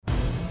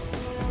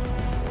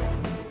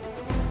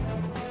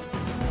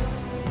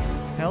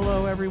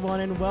Hello, everyone,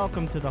 and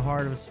welcome to the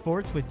Heart of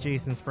Sports with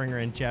Jason Springer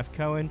and Jeff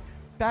Cohen.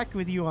 Back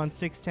with you on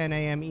 610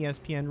 AM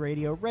ESPN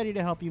Radio, ready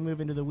to help you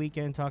move into the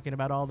weekend, talking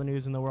about all the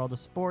news in the world of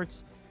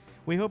sports.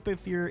 We hope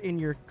if you're in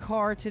your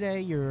car today,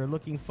 you're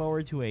looking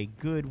forward to a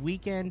good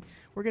weekend.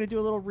 We're going to do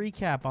a little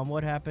recap on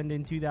what happened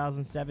in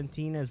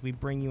 2017 as we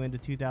bring you into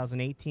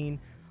 2018.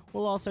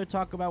 We'll also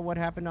talk about what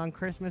happened on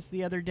Christmas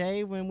the other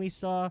day when we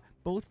saw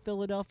both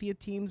Philadelphia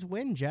teams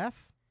win,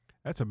 Jeff.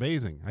 That's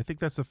amazing. I think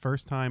that's the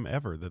first time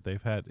ever that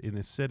they've had in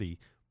a city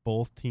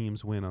both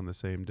teams win on the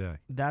same day.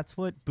 That's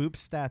what Boop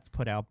Stats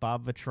put out.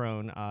 Bob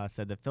Vitrone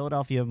said that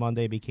Philadelphia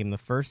Monday became the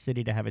first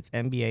city to have its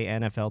NBA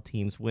NFL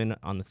teams win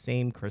on the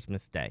same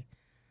Christmas day.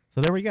 So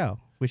there we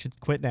go. We should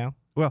quit now.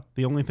 Well,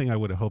 the only thing I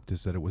would have hoped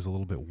is that it was a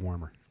little bit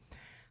warmer.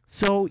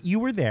 So you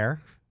were there.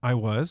 I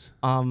was.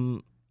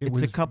 It's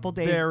was a couple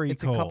days. very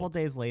It's cold. a couple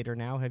days later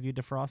now. Have you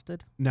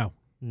defrosted? No,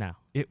 No.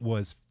 it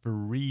was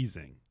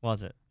freezing.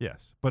 Was it?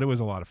 Yes, but it was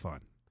a lot of fun.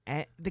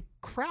 And the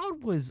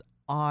crowd was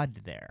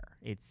odd there,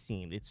 it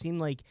seemed. It seemed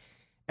like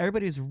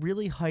everybody was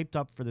really hyped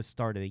up for the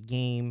start of the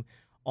game.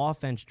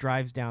 Offense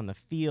drives down the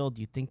field.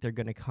 You think they're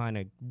going to kind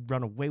of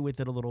run away with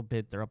it a little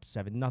bit. They're up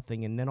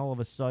 7-0, and then all of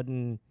a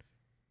sudden,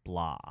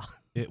 blah.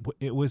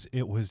 It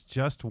was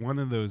just one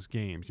of those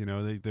games. You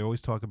know, they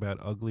always talk about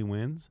ugly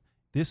wins.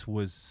 This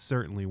was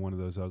certainly one of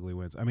those ugly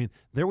wins. I mean,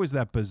 there was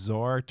that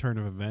bizarre turn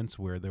of events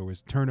where there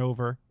was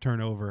turnover,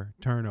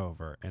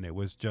 and it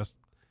was just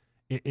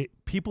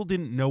people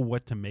didn't know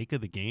what to make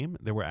of the game.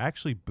 There were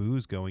actually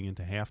boos going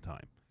into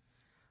halftime.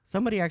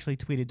 Somebody actually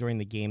tweeted during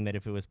the game that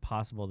if it was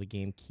possible, the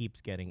game keeps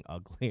getting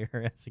uglier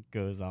as it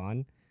goes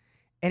on.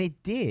 And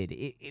it did.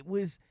 It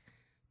was,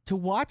 to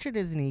watch it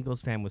as an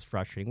Eagles fan was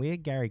frustrating. We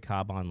had Gary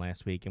Cobb on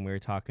last week, and we were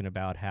talking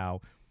about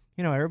how,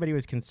 everybody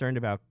was concerned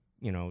about,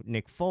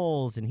 Nick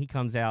Foles, and he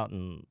comes out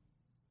and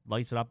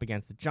lights it up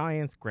against the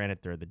Giants. Granted,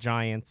 they're the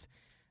Giants,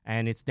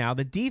 and it's now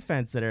the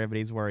defense that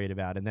everybody's worried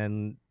about. And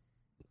then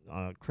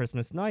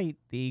Christmas night,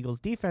 the Eagles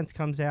defense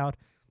comes out, a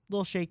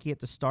little shaky at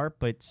the start,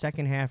 but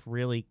second half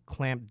really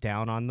clamped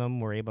down on them.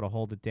 We're able to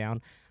hold it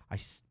down. I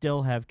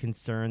still have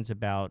concerns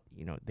about,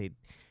 they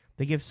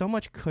give so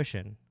much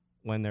cushion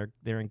when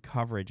they're in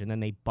coverage, and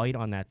then they bite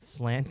on that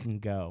slant and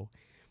go.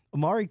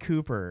 Amari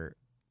Cooper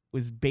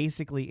was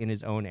basically in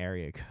his own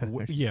area.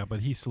 Yeah,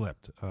 but he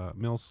slipped.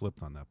 Mills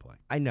slipped on that play.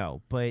 I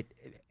know, but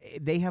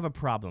they have a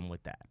problem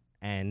with that,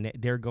 and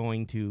they're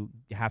going to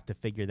have to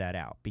figure that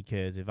out,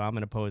 because if I'm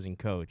an opposing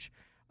coach,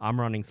 I'm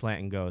running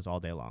slant and goes all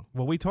day long.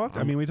 Well, we talked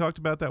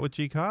about that with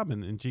G. Cobb,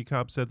 and G.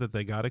 Cobb said that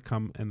they got to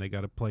come and they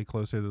got to play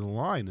closer to the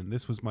line, and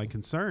this was my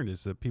concern,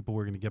 is that people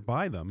were going to get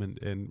by them. And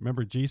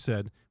remember, G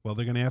said, well,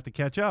 they're going to have to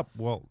catch up.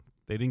 Well,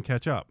 they didn't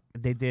catch up.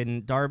 They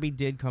didn't. Darby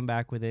did come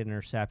back with an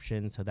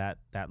interception, so that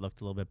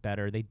looked a little bit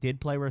better. They did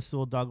play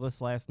Rasul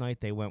Douglas last night.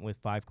 They went with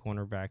 5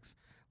 cornerbacks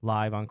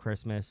live on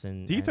Christmas.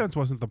 And defense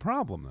wasn't the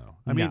problem, though.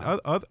 I mean,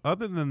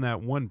 other than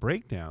that one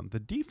breakdown,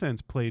 the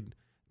defense played.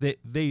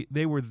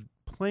 They were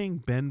playing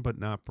bend but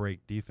not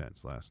break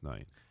defense last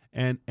night,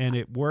 and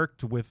it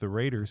worked with the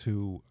Raiders,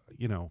 who,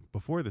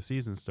 before the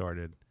season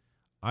started,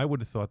 I would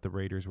have thought the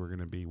Raiders were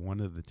going to be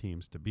one of the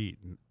teams to beat,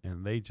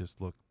 and they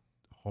just looked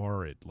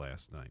horrid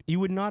last night. You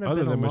would not have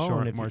other been than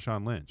alone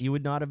Marshawn Lynch. You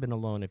would not have been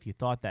alone if you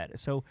thought that.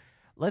 So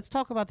let's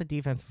talk about the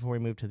defense before we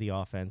move to the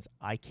offense.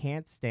 I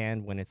can't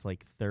stand when it's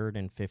like 3rd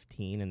and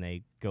 15 and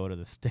they go to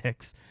the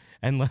sticks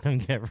and let them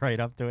get right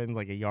up to it and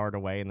like a yard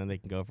away, and then they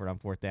can go for it on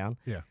 4th down.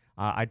 Yeah.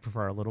 I'd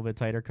prefer a little bit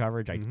tighter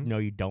coverage. I know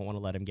you don't want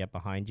to let him get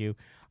behind you.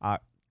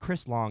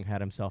 Chris Long had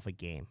himself a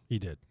game. He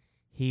did.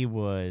 He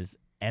was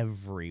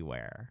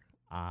everywhere.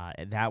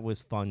 That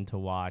was fun to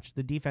watch.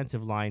 The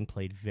defensive line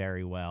played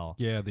very well.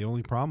 Yeah, the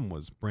only problem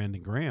was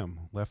Brandon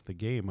Graham left the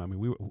game. I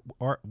mean,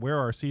 where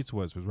our seats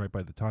was right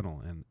by the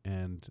tunnel,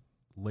 and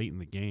late in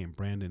the game,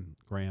 Brandon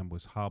Graham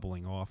was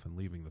hobbling off and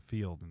leaving the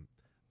field, and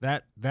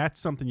that's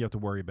something you have to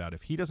worry about.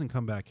 If he doesn't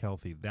come back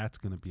healthy, that's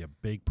going to be a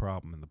big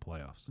problem in the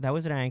playoffs. That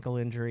was an ankle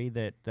injury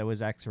that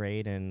was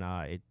X-rayed, and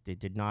it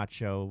did not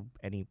show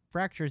any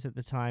fractures at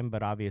the time,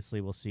 but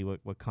obviously we'll see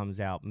what comes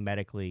out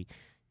medically.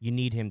 You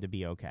need him to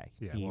be okay.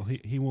 Yeah, well,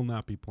 he will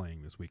not be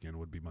playing this weekend,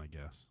 would be my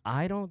guess.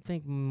 I don't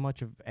think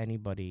much of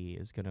anybody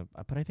is going to,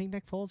 but I think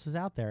Nick Foles is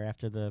out there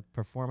after the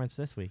performance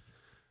this week.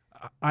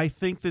 I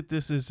think that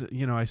this is,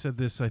 I said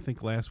this, I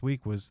think last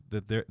week, was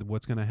that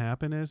what's going to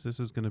happen is this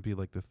is going to be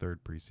like the 3rd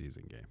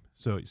preseason game.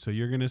 So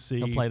you're going to see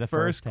He'll play the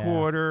first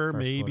quarter,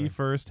 maybe quarter.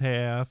 first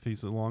half.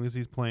 As long as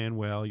he's playing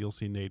well, you'll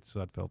see Nate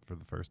Sudfeld for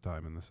the first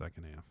time in the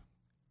second half.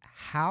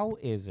 How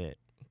is it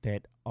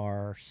that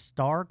our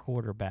star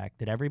quarterback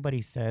that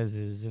everybody says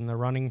is in the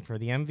running for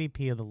the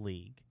MVP of the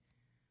league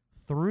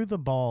threw the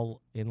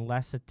ball in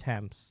less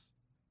attempts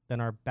than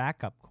our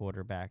backup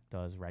quarterback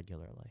does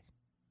regularly?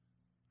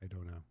 I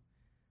don't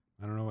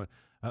know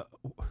what.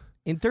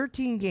 In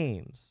 13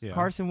 games, Yeah.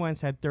 Carson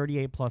Wentz had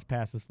 38-plus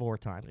passes 4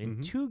 times.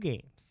 In 2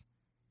 games,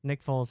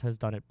 Nick Foles has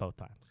done it both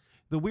times.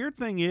 The weird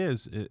thing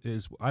is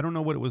I don't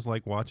know what it was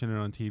like watching it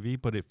on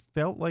TV, but it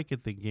felt like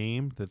at the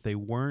game that they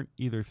weren't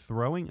either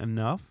throwing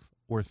enough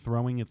or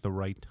throwing at the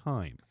right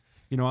time.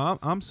 You know,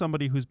 I'm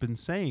somebody who's been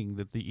saying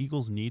that the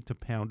Eagles need to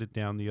pound it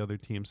down the other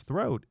team's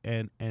throat,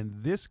 and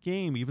this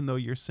game, even though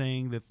you're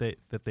saying that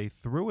they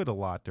threw it a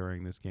lot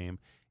during this game,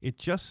 it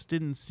just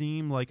didn't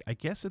seem like, I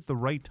guess, at the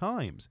right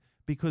times,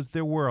 because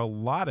there were a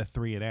lot of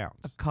 3 and outs.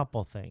 A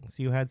couple things.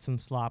 You had some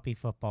sloppy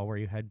football where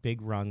you had big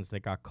runs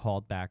that got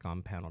called back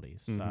on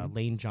penalties.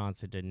 Lane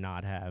Johnson did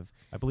not have.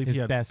 I believe his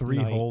he had best 3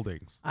 night.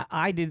 holdings.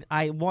 I did.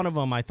 One of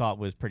them I thought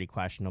was pretty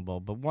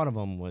questionable, but one of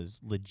them was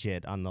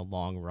legit on the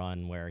long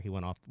run where he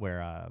went off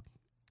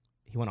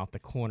the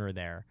corner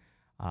there.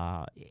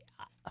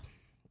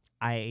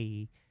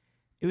 It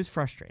was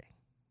frustrating.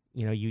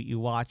 You know, you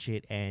watch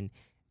it, and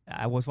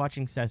I was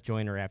watching Seth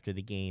Joyner after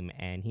the game,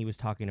 and he was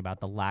talking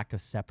about the lack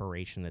of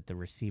separation that the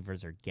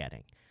receivers are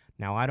getting.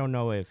 Now, I don't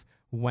know if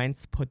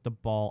Wentz put the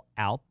ball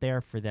out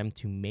there for them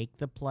to make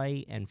the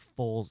play and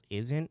Foles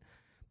isn't,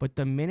 but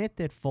the minute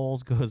that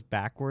Foles goes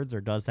backwards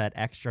or does that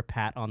extra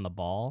pat on the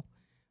ball,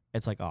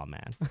 it's like, oh,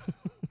 man.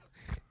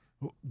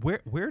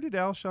 Where did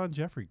Alshon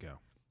Jeffrey go?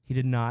 He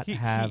did not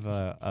have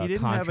a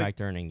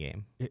contract-earning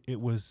game. It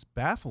was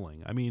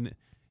baffling. I mean,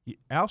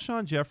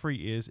 Alshon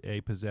Jeffrey is a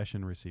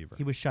possession receiver.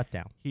 He was shut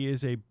down. He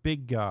is a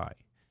big guy.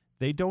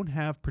 They don't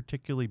have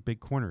particularly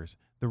big corners.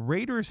 The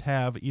Raiders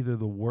have either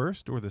the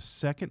worst or the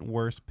second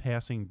worst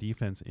passing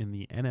defense in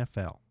the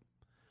NFL.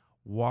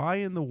 Why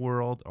in the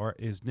world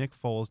is Nick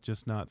Foles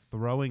just not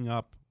throwing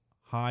up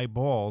high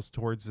balls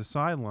towards the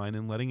sideline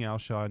and letting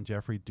Alshon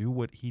Jeffrey do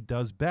what he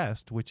does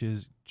best, which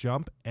is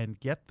jump and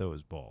get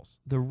those balls?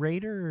 The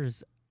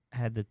Raiders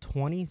had the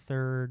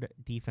 23rd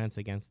defense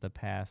against the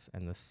pass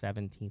and the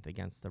 17th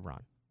against the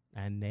run,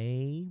 and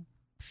they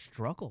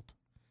struggled.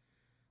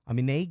 I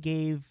mean, they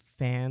gave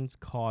fans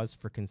cause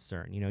for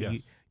concern. You know,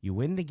 yes. you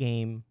win the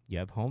game, you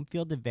have home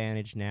field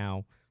advantage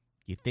now,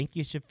 you think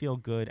you should feel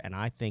good, and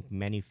I think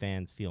many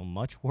fans feel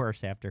much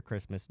worse after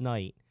Christmas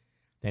night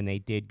than they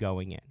did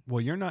going in.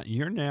 Well, you're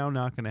now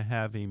not going to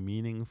have a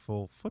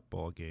meaningful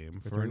football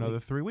game for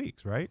another 3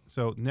 weeks, right?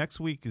 So next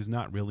week is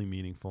not really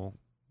meaningful,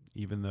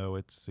 even though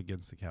it's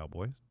against the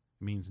Cowboys.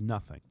 It means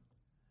nothing.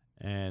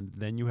 And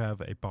then you have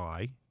a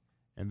bye,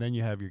 and then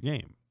you have your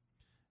game.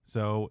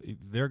 So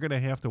they're going to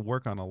have to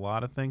work on a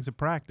lot of things at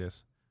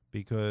practice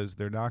because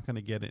they're not going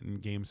to get it in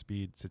game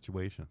speed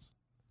situations.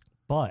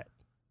 But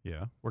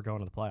yeah, we're going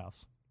to the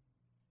playoffs.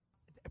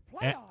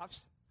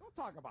 Playoffs? Don't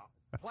talk about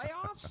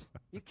playoffs.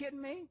 You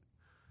kidding me?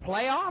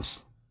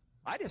 Playoffs?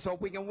 I just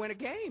hope we can win a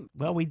game.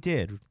 Well, we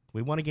did.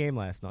 We won a game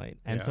last night,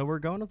 and so we're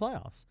going to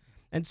playoffs.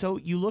 And so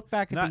you look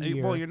back at the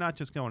year. Well, you're not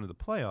just going to the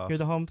playoffs. You're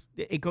the home.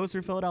 It goes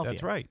through Philadelphia.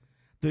 That's right.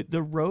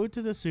 The road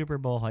to the Super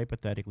Bowl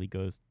hypothetically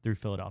goes through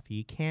Philadelphia.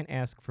 You can't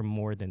ask for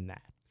more than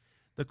that.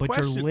 But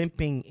you're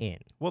limping in.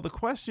 Well, the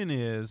question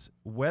is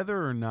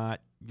whether or not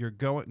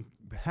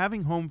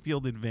having home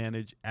field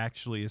advantage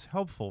actually is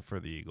helpful for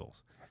the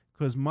Eagles.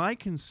 Because my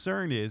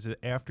concern is,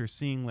 after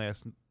seeing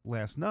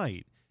last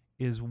night,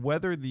 is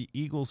whether the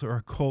Eagles are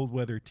a cold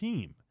weather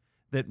team.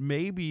 That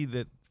maybe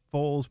that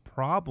Foles'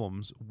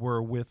 problems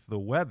were with the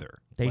weather.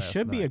 They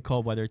should be a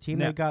cold weather team.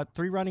 They got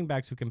 3 running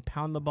backs who can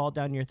pound the ball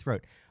down your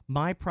throat.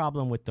 My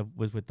problem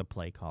was with the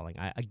play calling.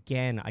 I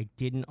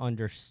didn't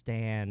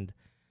understand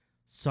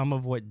some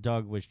of what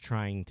Doug was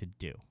trying to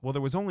do. Well,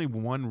 there was only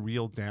one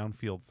real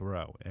downfield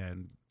throw,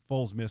 and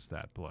Foles missed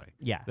that play.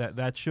 Yeah,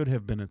 that should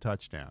have been a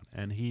touchdown,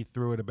 and he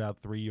threw it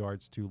about 3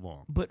 yards too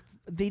long. But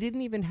they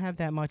didn't even have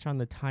that much on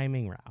the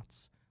timing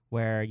routes,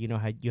 where you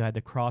had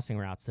the crossing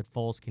routes that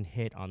Foles can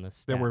hit on the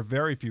step. There were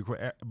very few.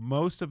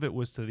 Most of it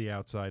was to the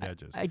outside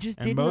edges. I just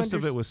and didn't most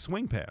of it was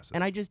swing passes.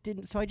 And I just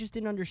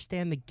didn't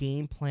understand the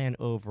game plan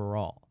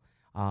overall.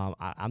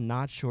 I'm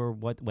not sure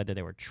whether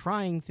they were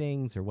trying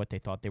things or what they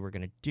thought they were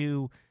going to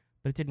do,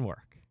 but it didn't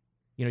work.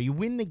 You know, you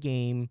win the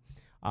game.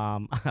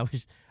 I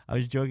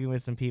was joking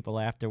with some people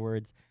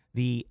afterwards.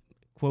 The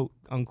quote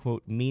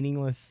unquote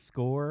meaningless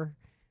score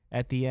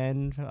at the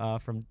end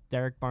from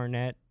Derek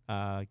Barnett,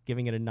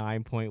 giving it a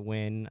 9-point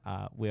win.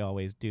 We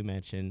always do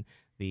mention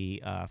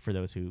the for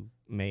those who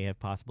may have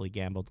possibly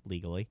gambled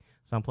legally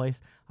someplace.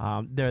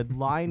 The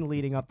line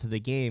leading up to the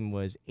game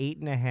was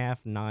 8.5,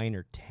 9,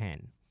 or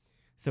 10.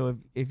 So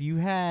if you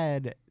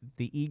had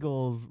the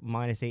Eagles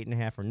minus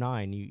 8.5 or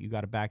 9, you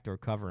got a backdoor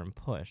cover and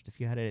pushed. If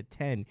you had it at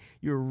 10,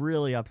 you were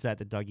really upset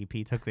that Dougie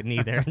P took the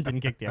knee there and didn't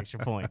kick the extra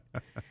point.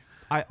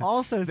 I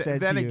also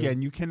said then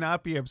again, you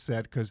cannot be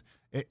upset because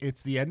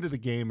it's the end of the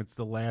game. It's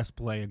the last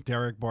play, and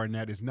Derek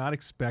Barnett is not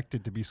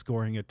expected to be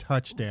scoring a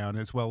touchdown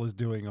as well as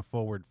doing a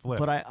forward flip.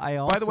 But I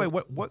also, by the way,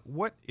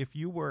 what if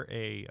you were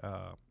a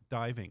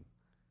diving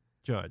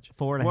judge?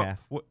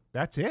 4.5.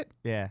 That's it?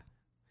 Yeah,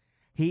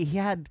 he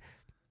had.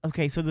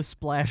 Okay, so the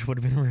splash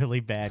would have been really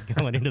bad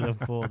going into the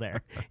pool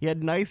there. He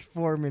had nice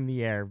form in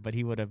the air, but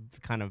he would have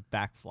kind of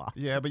backflopped.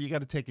 Yeah, but you got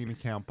to take into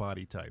account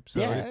body type.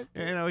 So,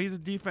 yeah, he's a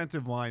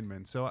defensive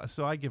lineman, so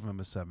I give him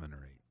a 7 or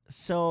 8.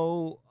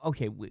 So,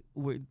 okay, we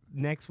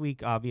next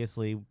week,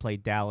 obviously, play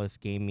Dallas.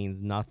 Game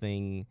means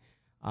nothing.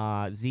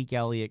 Zeke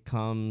Elliott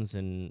comes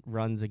and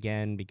runs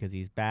again because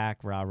he's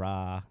back.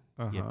 Rah-rah,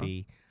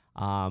 yippee.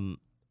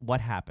 what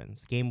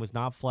happens? Game was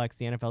not flexed.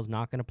 The NFL's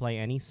not going to play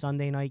any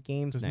Sunday night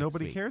games because next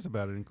nobody week. cares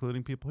about it,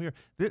 including people here.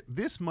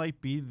 This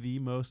might be the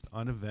most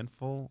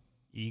uneventful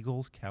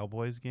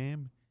Eagles-Cowboys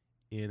game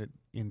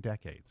in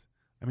decades.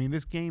 I mean,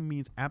 this game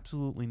means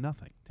absolutely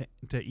nothing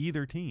to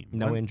either team.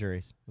 No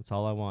injuries. That's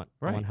all I want.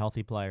 Right. I want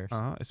healthy players.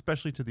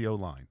 Especially to the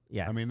O-line.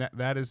 Yeah. I mean,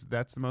 that's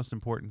the most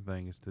important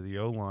thing is to the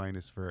O-line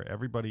is for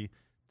everybody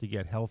to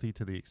get healthy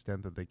to the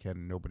extent that they can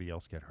and nobody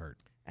else get hurt.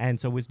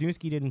 And so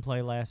Wisniewski didn't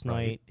play last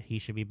night. He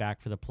should be back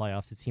for the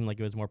playoffs. It seemed like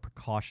it was more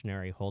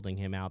precautionary holding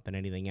him out than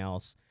anything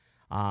else.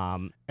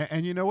 And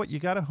you know what? You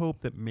got to hope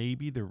that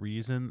maybe the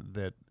reason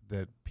that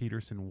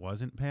Peterson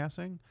wasn't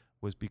passing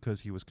was because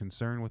he was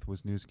concerned with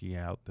Wisniewski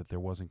out that there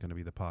wasn't going to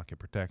be the pocket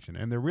protection.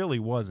 And there really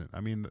wasn't. I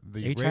mean,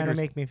 the Are you trying to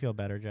make me feel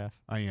better, Jeff?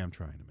 I am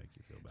trying to make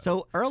you feel better.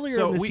 So earlier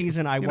in the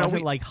season, I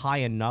wasn't like high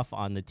enough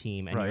on the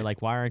team, and you're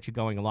like, why aren't you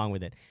going along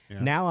with it?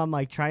 Yeah. Now I'm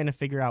like trying to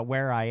figure out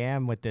where I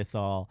am with this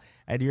all,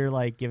 and you're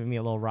like giving me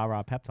a little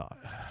rah-rah pep talk.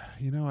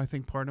 You know, I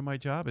think part of my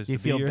job is to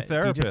be your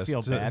therapist. Do you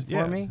just feel bad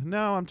for me?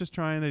 No, I'm just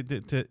trying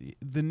to.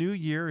 The new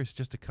year is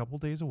just a couple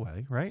days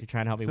away, right? You're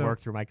trying to help me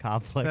work through my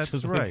conflicts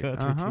as we go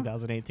through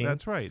 2018.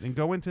 That's right, and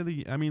go into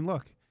the. I mean,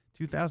 look,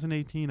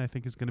 2018, I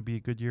think is going to be a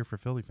good year for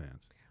Philly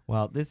fans.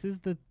 Well, this is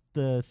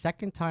the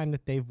second time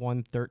that they've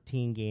won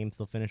 13 games.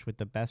 They'll finish with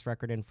the best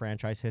record in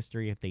franchise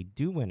history if they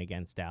do win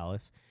against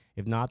Dallas.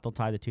 If not, they'll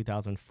tie the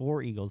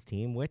 2004 Eagles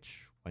team,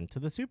 which went to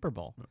the Super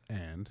Bowl.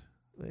 And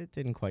it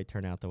didn't quite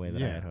turn out the way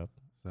that I had hoped.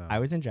 So. I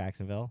was in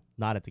Jacksonville,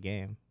 not at the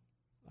game.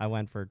 I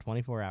went for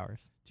 24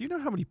 hours. Do you know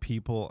how many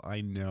people I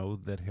know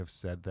that have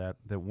said that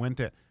went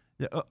to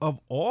of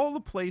all the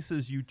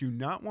places you do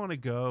not want to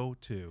go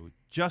to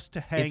just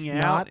to hang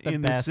out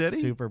in the city?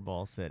 Super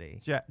Bowl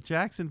city.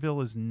 Jacksonville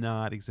is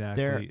not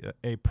exactly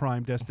a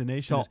prime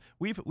destination. So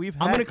we've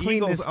had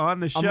Eagles on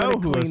the show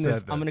who have said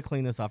this. I'm going to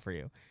clean this up for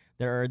you.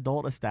 There are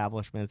adult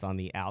establishments on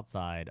the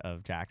outside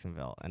of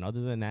Jacksonville. And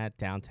other than that,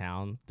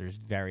 downtown, there's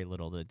very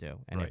little to do.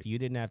 And if you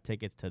didn't have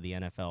tickets to the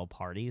NFL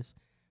parties,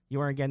 you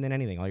weren't getting in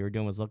anything. All you were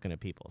doing was looking at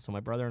people. So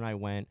my brother and I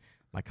went.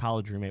 My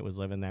college roommate was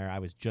living there. I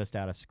was just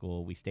out of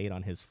school. We stayed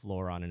on his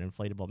floor on an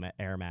inflatable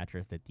air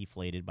mattress that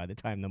deflated by the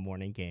time the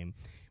morning came.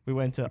 We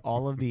went to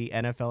all of the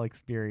NFL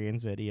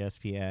experience at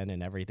ESPN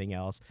and everything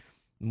else.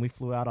 And we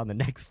flew out on the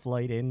next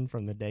flight in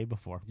from the day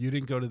before. You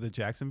didn't go to the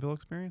Jacksonville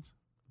experience?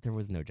 There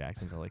was no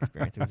Jacksonville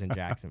experience. It was in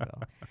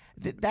Jacksonville.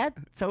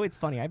 So it's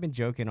funny. I've been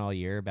joking all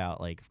year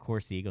about, like, of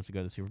course the Eagles would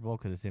go to the Super Bowl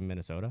because it's in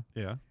Minnesota.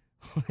 Yeah.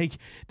 Like,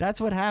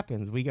 that's what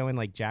happens. We go in,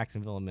 like,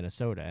 Jacksonville and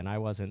Minnesota, and I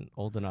wasn't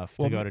old enough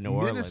to go to New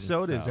Orleans.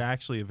 Minnesota is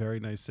actually a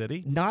very nice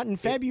city. Not in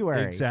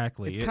February.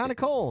 Exactly. It's kind of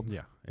cold.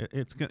 Yeah.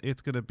 It's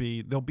going to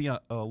be, there'll be a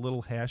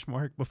little hash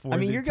mark before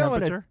you're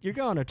temperature. You're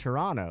going to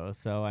Toronto,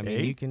 so, I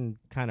mean, you can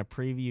kind of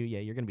preview. Yeah,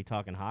 you're going to be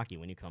talking hockey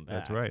when you come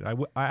back. That's right.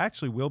 I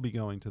actually will be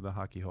going to the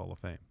Hockey Hall of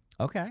Fame.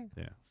 Okay.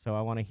 Yeah. So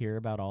I want to hear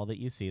about all that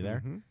you see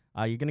there.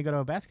 Mm-hmm. You're going to go to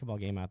a basketball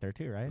game out there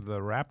too, right? The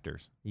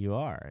Raptors. You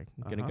are.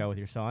 You're going to go with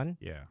your son?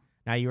 Yeah.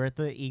 Now, you were at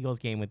the Eagles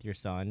game with your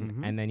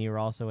son, and then you were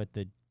also at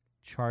the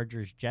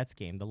Chargers-Jets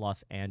game, the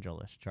Los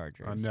Angeles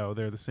Chargers. No,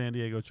 they're the San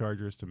Diego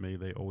Chargers to me.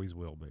 They always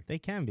will be. They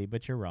can be,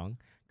 but you're wrong.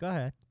 Go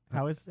ahead.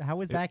 How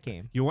was that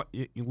game? You want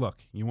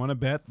to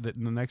bet that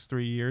in the next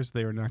 3 years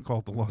they are not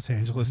called the Los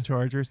Angeles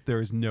Chargers? There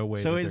is no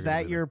way. So is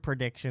that your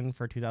prediction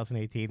for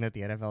 2018 that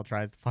the NFL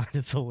tries to find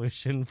a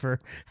solution for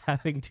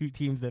having two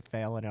teams that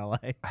fail in LA?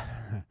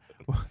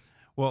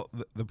 Well,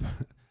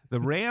 the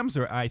Rams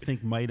I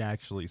think might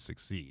actually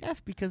succeed. Yes,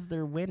 because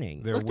they're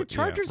winning. Look, the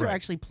Chargers are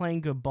actually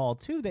playing good ball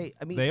too. They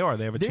are.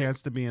 They have a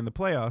chance to be in the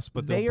playoffs,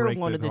 but they are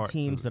one of the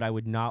teams that I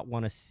would not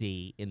want to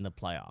see in the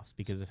playoffs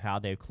because of how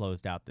they've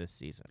closed out this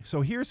season.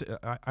 So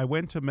I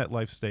went to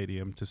MetLife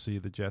Stadium to see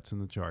the Jets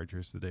and the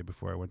Chargers the day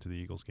before I went to the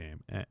Eagles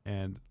game,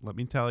 and let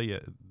me tell you,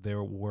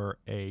 there were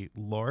a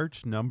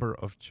large number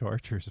of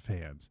Chargers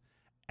fans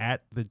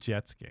at the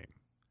Jets game,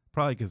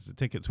 probably because the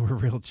tickets were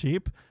real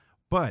cheap.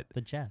 But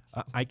the Jets.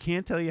 I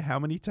can't tell you how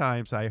many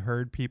times I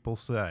heard people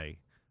say,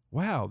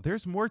 "Wow,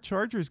 there's more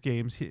Chargers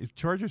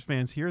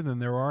fans here than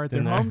there are at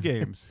their home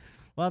games."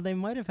 Well, they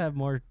might have had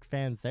more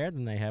fans there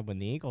than they had when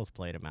the Eagles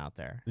played them out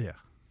there. Yeah.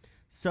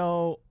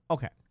 So,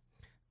 okay.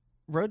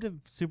 Road to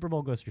Super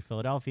Bowl goes through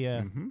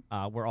Philadelphia.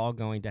 Mm-hmm. We're all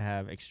going to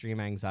have extreme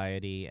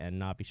anxiety and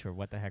not be sure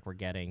what the heck we're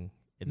getting.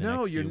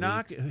 No, you're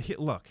not.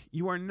 Look,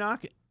 you are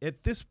not.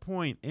 At this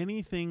point,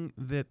 anything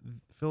that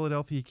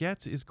Philadelphia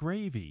gets is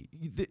gravy.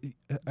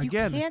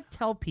 Again, you can't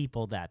tell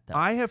people that, though.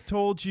 I have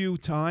told you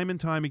time and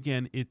time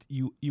again.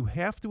 You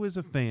have to, as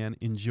a fan,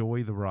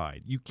 enjoy the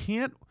ride. You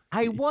can't.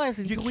 I was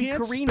until we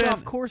careened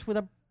off course with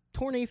a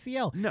torn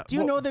ACL. No, Do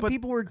you know that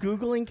people were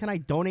Googling, can I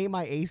donate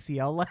my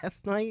ACL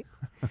last night?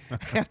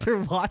 After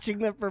watching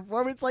the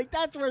performance, like,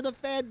 that's where the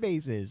fan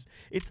base is.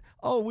 It's,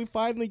 we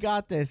finally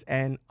got this.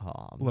 And,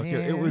 look,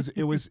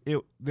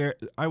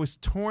 man. I was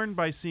torn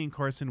by seeing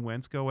Carson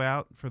Wentz go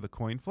out for the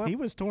coin flip. He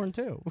was torn,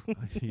 too.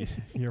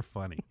 You're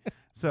funny.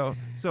 So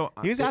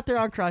he was out there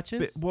on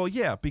crutches. Well,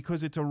 yeah,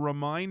 because it's a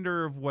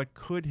reminder of what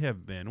could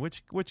have been,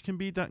 which can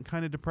be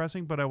kind of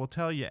depressing. But I will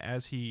tell you,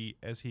 as he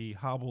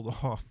hobbled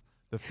off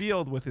the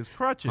field with his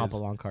crutches,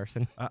 Hobble on,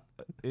 Carson.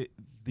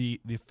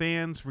 The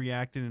fans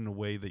reacted in a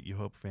way that you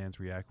hope fans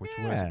react,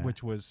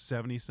 which was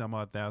 70 some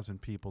odd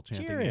thousand people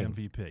chanting Cheering.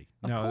 MVP.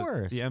 Of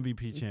course. The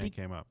MVP chant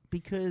came up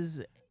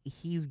because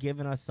he's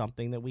given us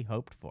something that we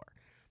hoped for.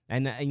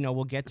 And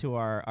we'll get to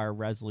our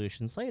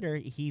resolutions later.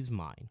 He's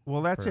mine.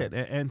 Well, that's it.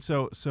 And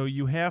so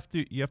you have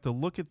to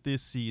look at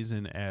this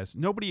season as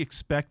nobody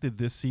expected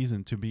this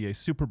season to be a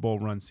Super Bowl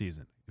run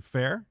season.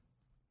 Fair?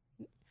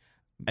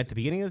 At the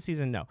beginning of the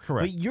season, no.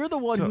 Correct. But you're the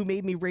one who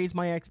made me raise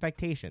my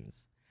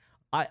expectations.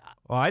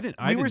 I didn't.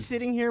 We were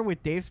sitting here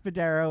with Dave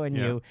Spadaro and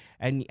you,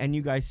 and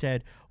you guys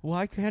said,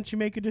 "Why can't you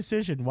make a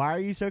decision? Why are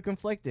you so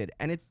conflicted?"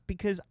 And it's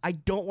because I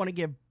don't want to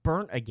get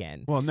burnt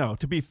again. Well, no.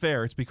 To be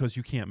fair, it's because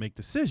you can't make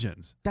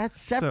decisions. That's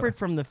separate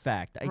from the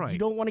fact. Right. You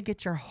don't want to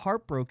get your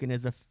heart broken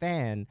as a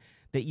fan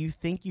that you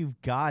think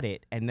you've got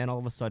it, and then all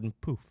of a sudden,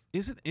 poof.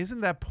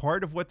 Isn't that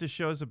part of what the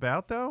show's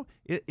about, though?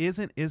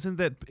 Isn't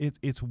that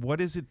it's what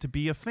is it to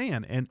be a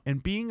fan?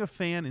 And being a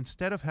fan,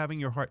 instead of having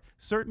your heart,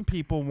 certain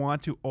people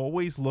want to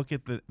always look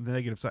at the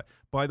negative side.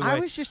 By the way, I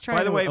was just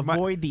trying to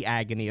avoid the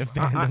agony of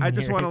fandom. I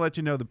just want to let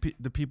you know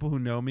the people who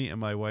know me and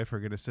my wife are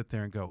going to sit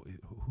there and go,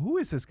 "Who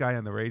is this guy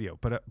on the radio?"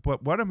 But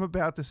what I'm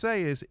about to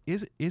say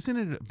isn't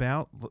it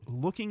about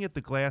looking at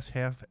the glass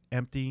half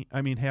empty?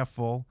 I mean, half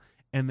full.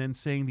 And then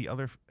saying the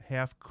other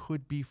half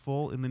could be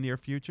full in the near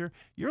future.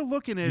 You're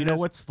looking at it. You know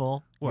what's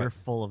full? What? You're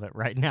full of it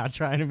right now,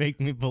 trying to make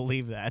me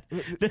believe that.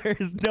 There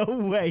is no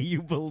way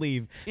you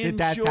believe that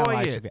that's how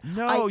I should be.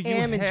 No, you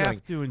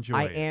have to enjoy it.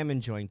 I am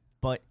enjoying,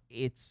 but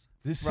it's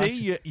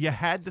see, you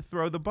had to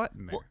throw the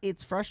button there. Well,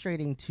 it's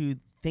frustrating to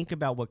think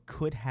about what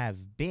could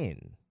have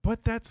been.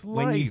 But that's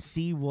life. When you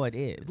see what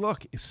is.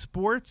 Look,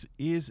 sports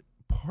is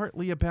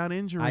partly about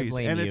injuries. I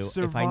blame and you. It's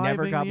surviving if I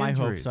never got my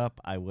injuries. hopes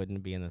up, I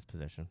wouldn't be in this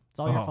position. It's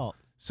all your fault.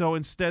 So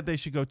instead, they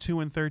should go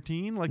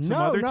 2-13, like some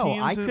other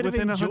teams I could have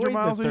within 100 enjoyed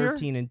miles the a year.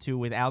 13-2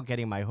 without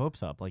getting my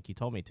hopes up, like you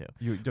told me to.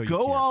 You go can't.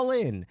 all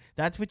in.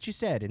 That's what you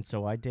said, and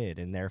so I did,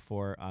 and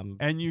therefore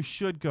And you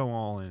should go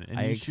all in,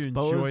 and you should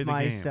enjoy exposed the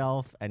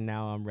myself, and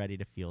now I'm ready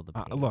to feel the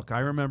pain. Look,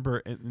 I remember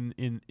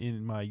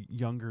in my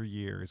younger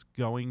years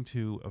going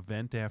to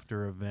event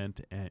after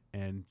event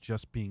and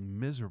just being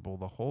miserable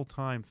the whole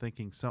time,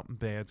 thinking something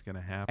bad's going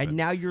to happen. And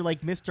now you're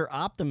like Mr.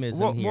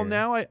 Optimism here. Well,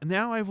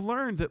 now I've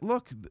learned that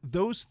look,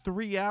 those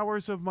 3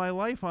 hours of my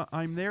life,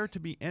 I'm there to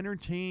be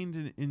entertained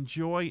and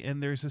enjoy,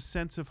 and there's a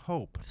sense of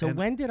hope. So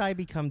when did I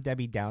become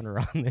Debbie Downer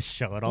on this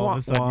show? And all of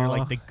a sudden you're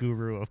like the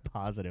guru of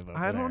positive over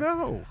I don't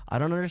know. I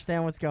don't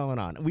understand what's going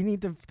on. We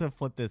need to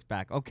flip this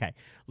back. Okay,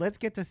 let's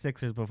get to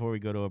Sixers before we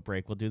go to a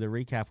break. We'll do the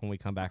recap when we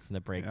come back from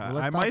the break.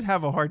 I might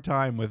have a hard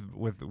time with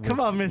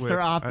Come on,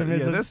 Mr.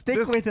 Optimism.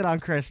 Stick with it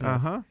on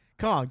Christmas. Uh-huh.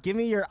 Come on, give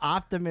me your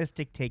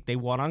optimistic take. They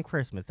won on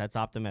Christmas. That's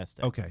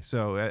optimistic. Okay,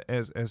 so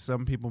as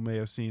some people may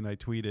have seen, I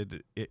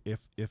tweeted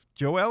if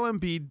Joel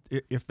Embiid,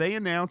 if they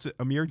announce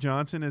Amir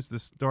Johnson as the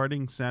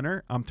starting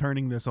center, I'm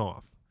turning this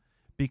off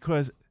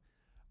because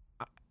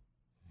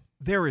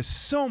there is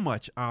so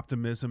much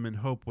optimism and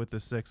hope with the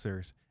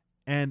Sixers,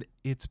 and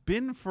it's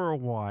been for a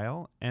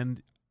while,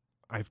 and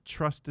I've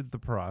trusted the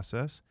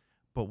process.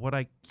 But what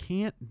I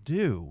can't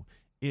do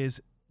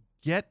is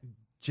get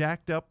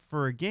jacked up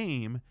for a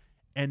game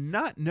and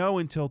not know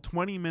until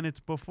 20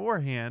 minutes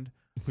beforehand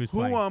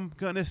who I'm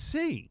going to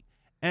see.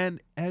 And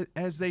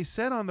as they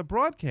said on the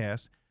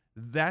broadcast,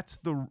 that's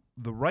the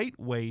right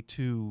way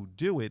to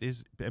do it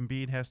is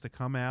Embiid has to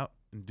come out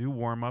and do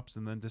warm-ups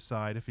and then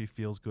decide if he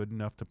feels good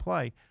enough to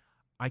play.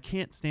 I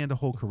can't stand a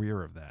whole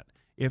career of that.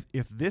 If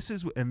this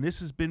is, and this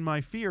has been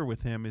my fear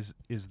with him, is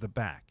the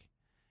back.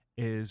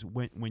 Is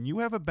when you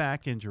have a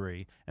back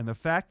injury and the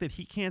fact that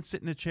he can't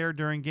sit in a chair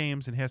during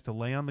games and has to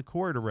lay on the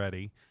court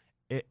already,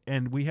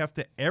 and we have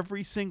to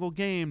every single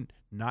game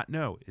not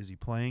know, is he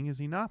playing, is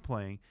he not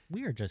playing?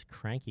 We are just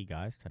cranky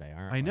guys today,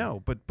 aren't we? I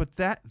know, but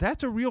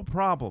that's a real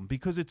problem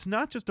because it's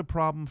not just a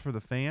problem for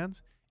the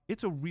fans.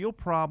 It's a real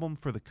problem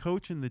for the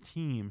coach and the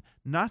team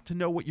not to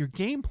know what your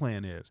game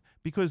plan is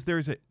because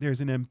there's an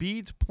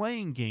Embiid's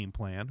playing game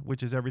plan,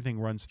 which is everything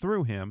runs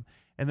through him,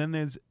 and then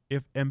there's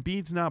if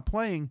Embiid's not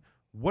playing,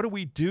 what do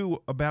we do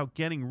about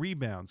getting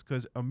rebounds?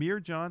 Because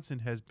Amir Johnson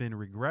has been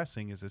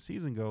regressing as the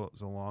season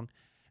goes along.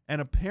 And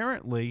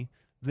apparently,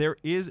 there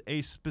is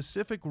a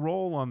specific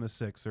role on the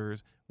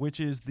Sixers, which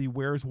is the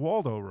Where's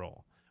Waldo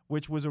role,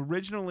 which was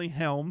originally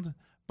helmed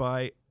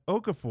by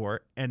Okafor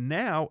and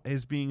now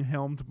is being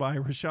helmed by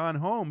Rashawn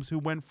Holmes, who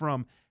went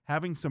from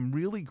having some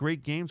really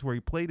great games where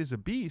he played as a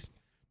beast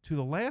to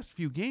the last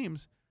few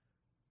games,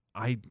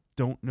 I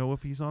don't know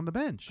if he's on the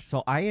bench.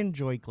 So I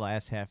enjoy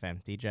glass half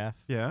empty Jeff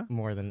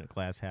more than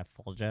glass half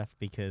full Jeff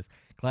because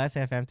glass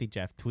half empty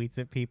Jeff tweets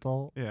at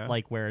people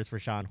like where is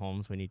Rashawn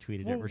Holmes when he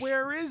tweeted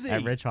where is he?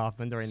 At Rich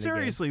Hoffman during the game.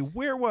 Seriously,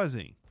 where was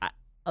he?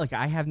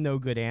 I have no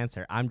good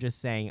answer. I'm just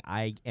saying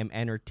I am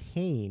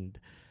entertained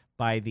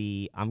by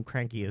the I'm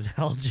cranky as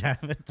hell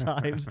Jeff at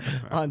times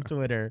on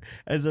Twitter,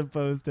 as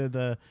opposed to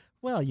the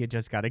you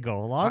just got to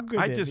go along with it.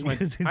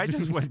 I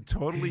just went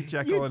totally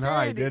Jekyll and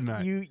Hyde, didn't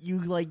I? You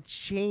like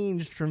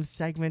changed from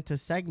segment to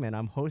segment.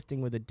 I'm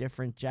hosting with a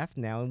different Jeff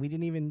now, and we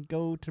didn't even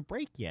go to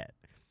break yet.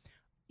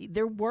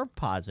 There were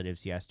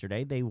positives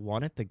yesterday. They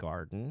won at the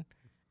Garden.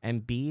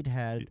 Embiid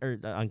had,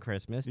 on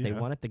Christmas, they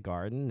won at the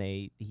Garden.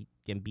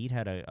 Embiid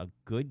had a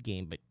good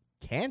game, but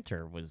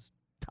Cantor was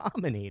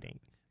dominating.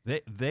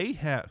 They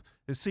have,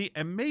 see,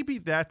 and maybe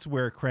that's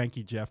where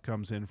Cranky Jeff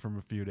comes in from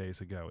a few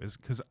days ago, is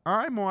because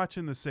I'm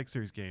watching the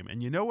Sixers game,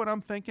 and you know what I'm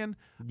thinking?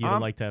 You'd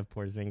like to have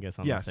Porzingis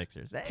on the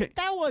Sixers.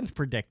 That one's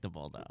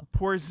predictable, though.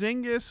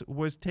 Porzingis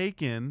was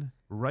taken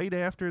right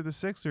after the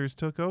Sixers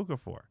took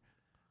Okafor.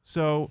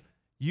 So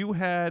you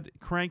had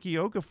Cranky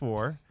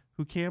Okafor,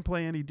 who can't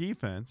play any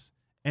defense,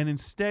 and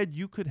instead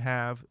you could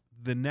have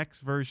the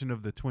next version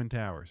of the Twin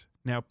Towers.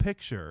 Now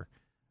picture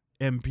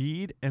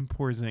Embiid and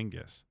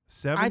Porzingis.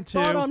 7-2 I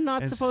thought I'm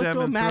not supposed to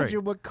 7-3.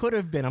 imagine what could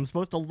have been. I'm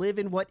supposed to live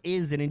in what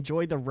is and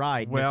enjoy the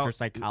ride, Mr.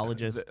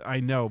 Psychologist. I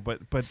know,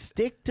 but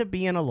stick to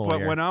being a lawyer.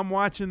 But when I'm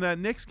watching that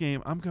Knicks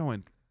game, I'm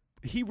going,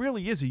 he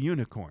really is a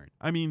unicorn.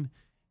 I mean,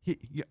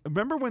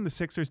 remember when the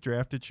Sixers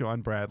drafted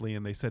Sean Bradley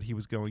and they said he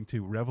was going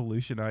to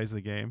revolutionize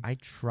the game? I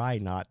try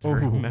not to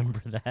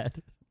remember that.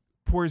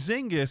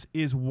 Porzingis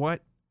is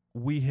what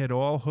we had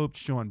all hoped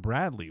Sean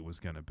Bradley was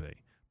going to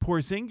be.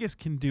 Porzingis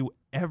can do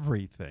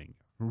everything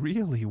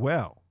really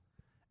well.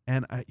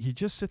 And you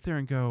just sit there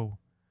and go,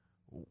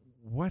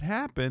 what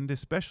happened?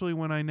 Especially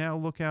when I now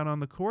look out on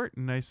the court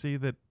and I see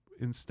that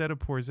instead of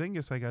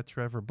Porzingis, I got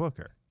Trevor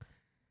Booker.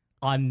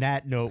 On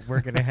that note,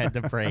 we're going to head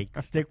to break.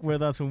 Stick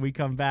with us. When we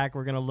come back,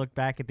 we're going to look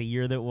back at the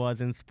year that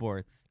was in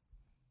sports.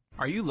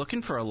 Are you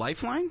looking for a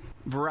lifeline?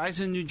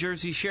 Verizon New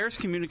Jersey Shares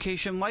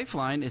Communication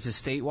Lifeline is a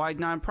statewide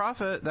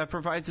nonprofit that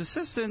provides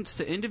assistance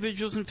to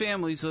individuals and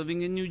families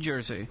living in New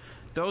Jersey,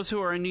 those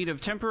who are in need of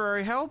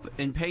temporary help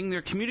in paying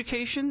their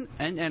communication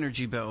and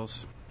energy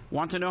bills.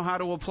 Want to know how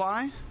to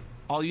apply?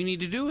 All you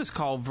need to do is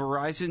call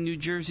Verizon New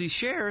Jersey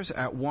Shares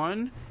at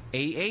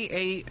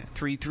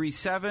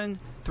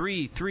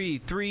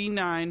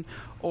 1-888-337-3339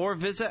 or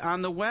visit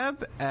on the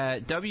web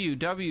at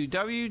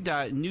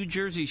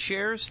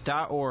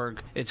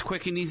www.newjerseyshares.org. It's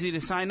quick and easy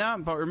to sign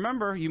up, but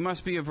remember, you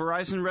must be a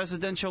Verizon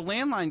residential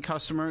landline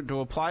customer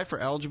to apply for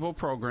eligible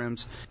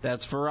programs.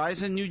 That's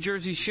Verizon New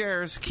Jersey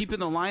Shares, keeping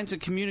the lines of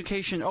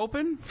communication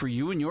open for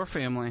you and your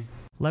family.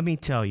 Let me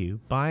tell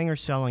you, buying or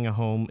selling a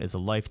home is a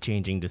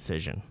life-changing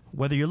decision.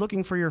 Whether you're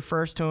looking for your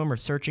first home or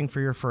searching for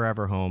your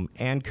forever home,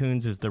 Ann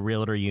Coons is the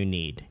realtor you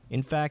need.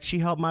 In fact, she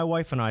helped my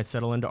wife and I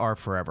settle into our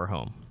forever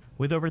home.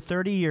 With over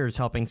 30 years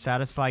helping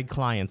satisfied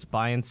clients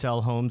buy and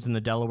sell homes in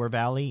the Delaware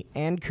Valley,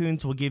 Ann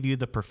Coons will give you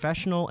the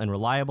professional and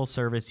reliable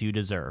service you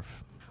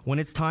deserve. When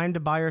it's time to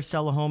buy or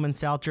sell a home in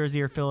South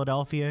Jersey or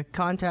Philadelphia,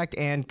 contact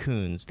Ann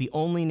Coons, the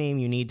only name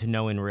you need to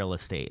know in real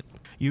estate.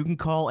 You can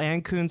call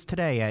Ann Coons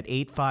today at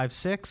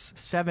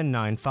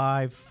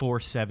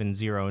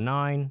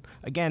 856-795-4709.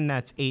 Again,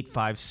 that's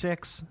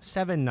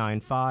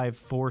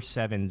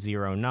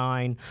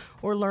 856-795-4709.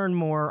 Or learn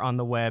more on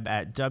the web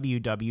at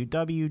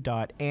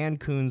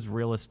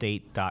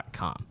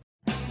www.anncoonsrealestate.com.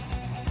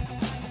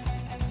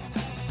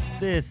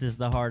 This is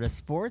the Heart of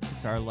Sports.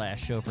 It's our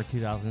last show for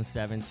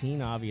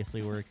 2017.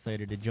 Obviously, we're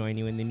excited to join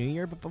you in the new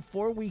year. But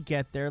before we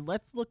get there,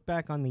 let's look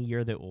back on the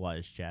year that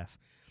was, Jeff.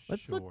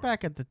 Let's look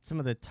back at some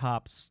of the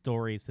top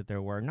stories that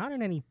there were, not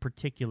in any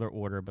particular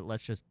order, but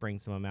let's just bring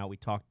some of them out. We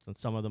talked on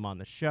some of them on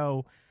the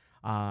show.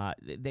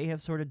 They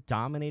have sort of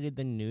dominated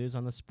the news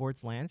on the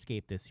sports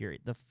landscape this year.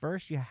 The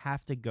first, you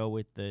have to go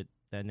with the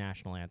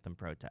national anthem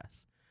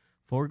protests,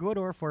 for good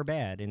or for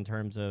bad, in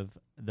terms of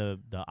the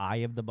eye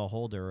of the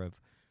beholder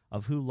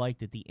of who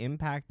liked it, the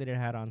impact that it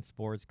had on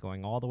sports,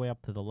 going all the way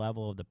up to the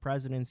level of the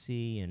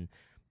presidency and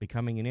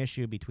becoming an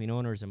issue between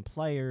owners and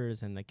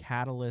players, and the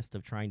catalyst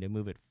of trying to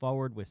move it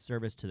forward with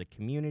service to the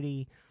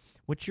community.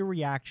 What's your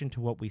reaction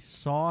to what we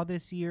saw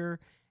this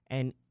year,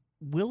 and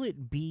will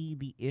it be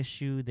the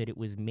issue that it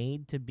was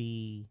made to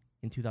be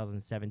in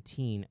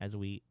 2017 as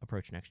we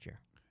approach next year?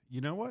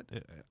 You know what?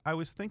 I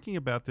was thinking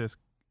about this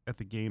at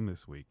the game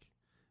this week.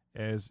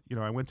 As you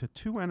know, I went to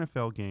 2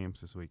 NFL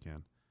games this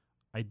weekend.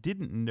 I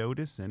didn't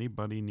notice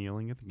anybody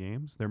kneeling at the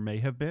games. There may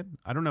have been.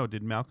 I don't know.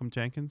 Did Malcolm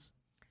Jenkins?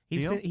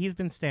 He's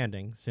been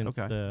standing since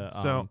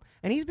and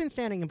he's been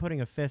standing and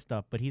putting a fist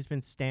up, but he's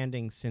been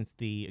standing since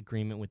the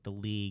agreement with the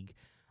league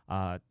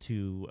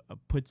to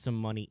put some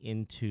money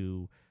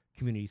into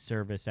community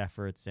service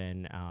efforts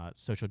and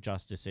social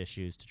justice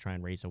issues to try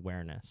and raise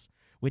awareness.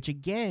 Which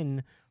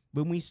again,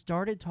 when we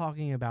started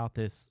talking about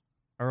this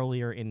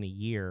earlier in the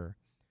year,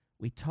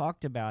 we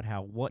talked about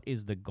how what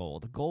is the goal?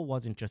 The goal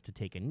wasn't just to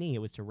take a knee; it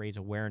was to raise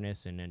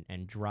awareness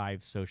and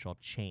drive social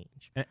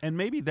change. And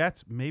maybe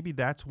that's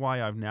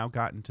why I've now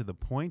gotten to the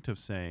point of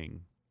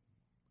saying,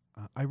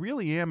 I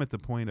really am at the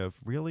point of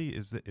really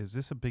is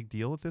this a big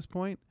deal at this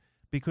point?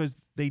 Because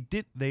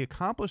they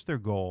accomplished their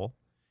goal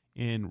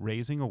in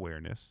raising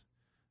awareness.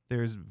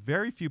 There's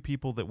very few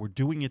people that were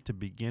doing it to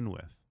begin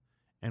with,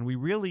 And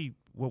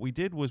what we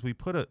did was we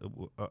put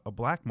a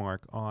black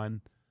mark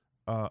on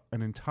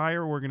an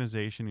entire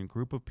organization and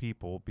group of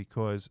people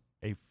because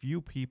a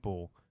few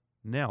people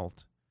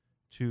knelt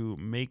to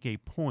make a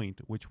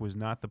point which was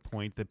not the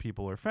point that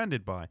people are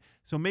offended by.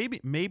 So maybe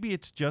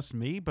it's just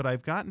me, but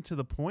I've gotten to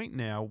the point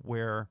now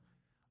where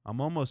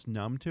I'm almost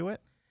numb to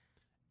it.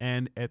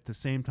 And at the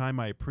same time,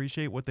 I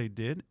appreciate what they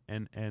did.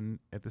 And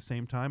at the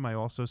same time, I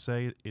also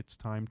say it's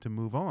time to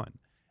move on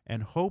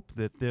and hope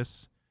that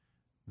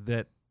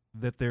that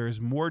there is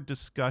more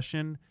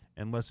discussion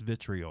and less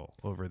vitriol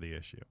over the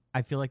issue.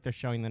 I feel like they're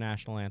showing the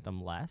national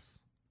anthem less.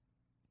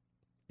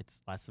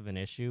 It's less of an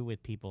issue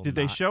with people. Did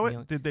they show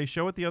it? Did they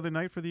show it the other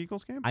night for the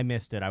Eagles game? I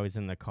missed it. I was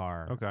in the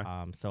car. Okay.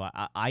 So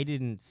I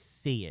didn't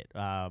see it.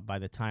 By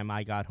the time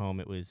I got home,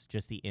 it was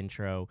just the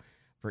intro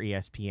for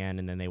ESPN,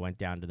 and then they went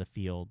down to the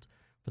field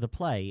for the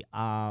play.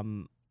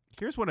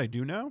 Here's what I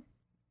do know,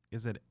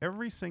 is that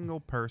every single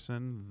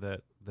person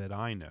that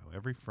I know,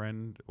 every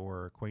friend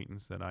or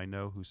acquaintance that I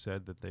know who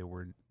said that they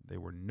were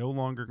no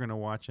longer going to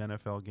watch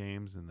NFL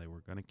games and they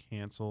were going to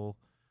cancel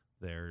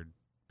their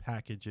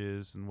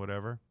packages and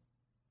whatever,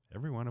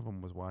 every one of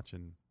them was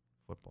watching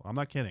football. I'm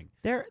not kidding.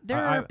 There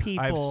are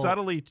people.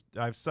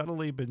 I've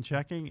subtly been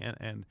checking,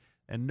 and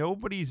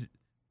nobody's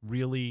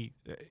really.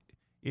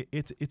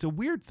 It's a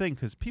weird thing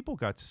because people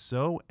got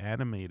so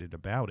animated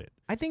about it.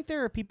 I think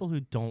there are people who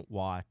don't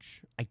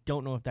watch. I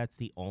don't know if that's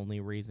the only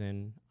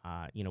reason.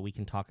 We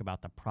can talk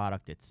about the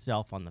product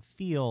itself on the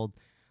field,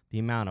 the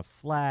amount of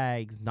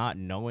flags, not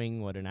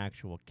knowing what an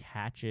actual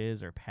catch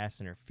is or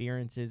pass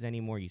interference is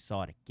anymore. You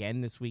saw it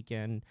again this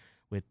weekend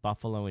with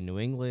Buffalo and New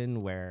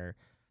England, where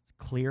it's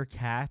clear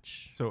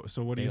catch. So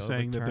what are you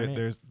saying,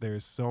 that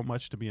there's so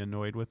much to be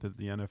annoyed with at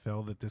the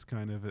NFL that this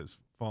kind of has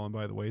fallen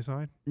by the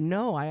wayside?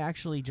 No, I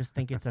actually just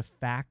think it's a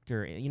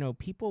factor.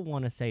 People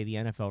want to say the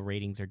NFL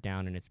ratings are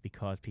down and it's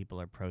because people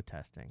are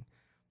protesting.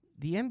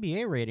 The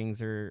NBA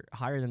ratings are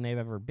higher than they've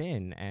ever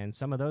been, and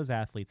some of those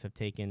athletes have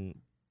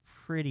taken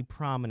pretty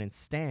prominent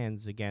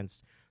stands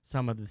against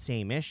some of the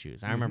same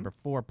issues. I remember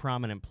 4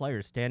 prominent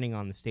players standing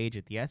on the stage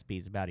at the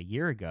ESPYs about a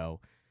year ago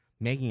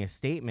making a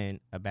statement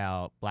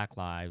about Black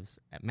Lives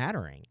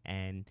Mattering.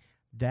 And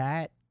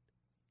that,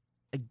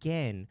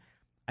 again,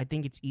 I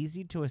think it's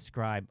easy to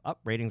ascribe,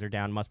 ratings are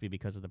down, must be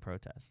because of the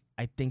protests.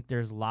 I think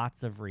there's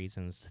lots of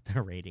reasons that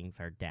the ratings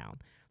are down.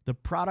 The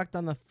product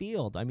on the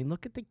field, I mean,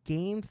 look at the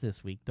games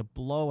this week, the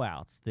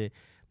blowouts.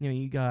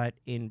 You got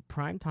in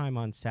primetime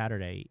on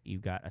Saturday, you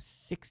got a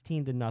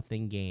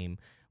 16-0 game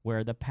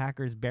where the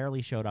Packers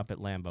barely showed up at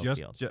Lambeau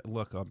Field.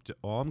 Look,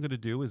 all I'm going to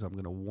do is I'm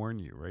going to warn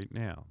you right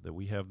now that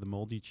we have the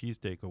Moldy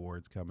Cheesesteak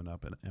Awards coming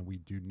up, and we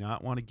do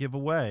not want to give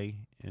away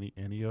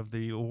any of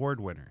the award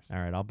winners. All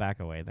right, I'll back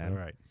away then. All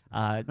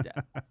right.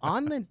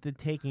 On the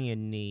taking a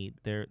knee,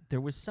 there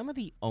was some of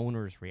the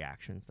owners'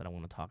 reactions that I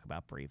want to talk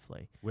about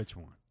briefly. Which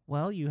one?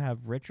 Well, you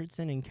have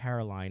Richardson in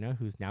Carolina,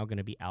 who's now going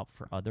to be out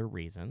for other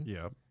reasons.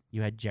 Yeah.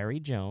 You had Jerry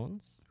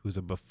Jones, who's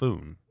a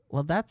buffoon.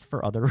 Well, that's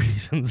for other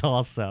reasons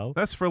also.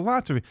 That's for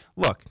lots of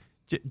look.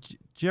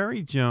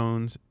 Jerry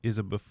Jones is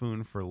a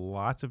buffoon for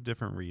lots of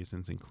different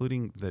reasons,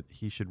 including that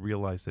he should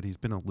realize that he's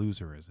been a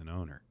loser as an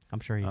owner.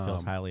 I'm sure he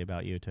feels highly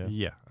about you too.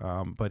 Yeah,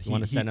 but you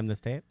want to send him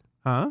this tape?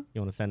 Huh?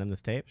 You want to send him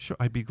this tape? Sure,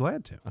 I'd be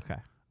glad to. Okay.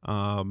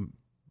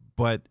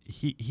 But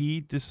he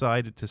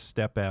decided to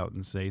step out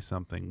and say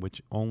something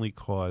which only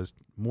caused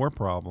more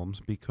problems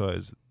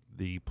because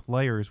the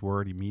players were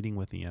already meeting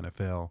with the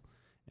NFL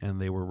and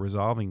they were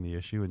resolving the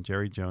issue, and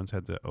Jerry Jones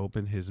had to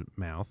open his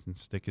mouth and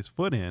stick his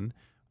foot in,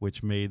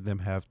 which made them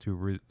have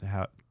to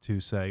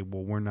say,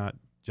 well, we're not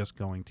just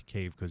going to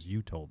cave because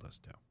you told us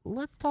to.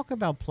 Let's talk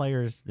about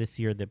players this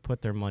year that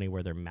put their money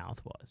where their mouth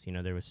was.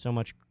 There was so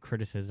much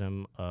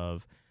criticism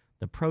of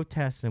the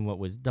protests and what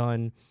was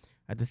done.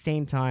 At the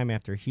same time,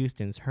 after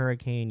Houston's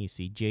hurricane, you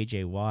see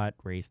J.J. Watt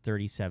raise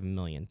 $37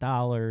 million.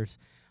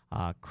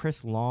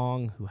 Chris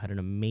Long, who had an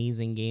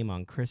amazing game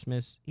on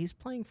Christmas, he's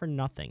playing for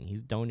nothing.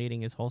 He's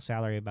donating his whole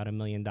salary, about $1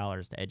 million,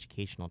 to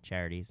educational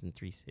charities in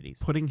 3 cities.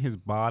 Putting his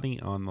body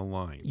on the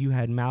line. You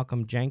had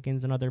Malcolm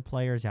Jenkins and other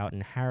players out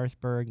in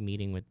Harrisburg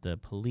meeting with the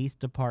police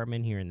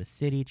department here in the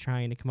city,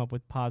 trying to come up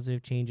with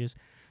positive changes.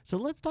 So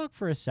let's talk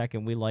for a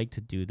second. We like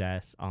to do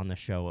this on the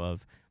show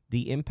of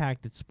the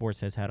impact that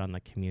sports has had on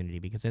the community,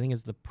 because I think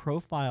as the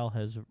profile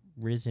has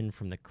risen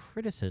from the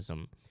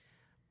criticism,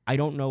 I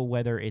don't know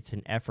whether it's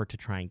an effort to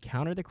try and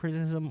counter the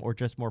criticism or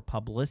just more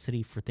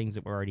publicity for things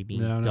that were already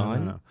being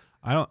done. No.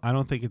 I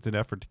don't think it's an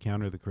effort to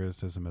counter the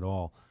criticism at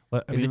all.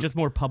 Is it just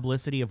more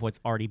publicity of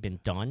what's already been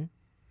done?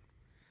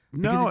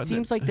 Because no, it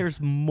seems like there's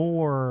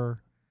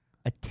more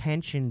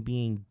attention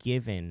being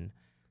given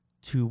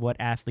to what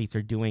athletes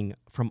are doing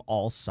from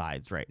all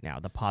sides right now,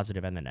 the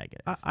positive and the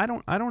negative. I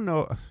don't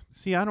know.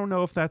 See, I don't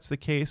know if that's the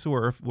case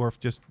or if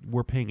just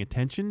we're paying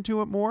attention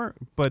to it more.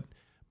 But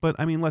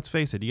I mean, let's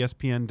face it.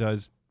 ESPN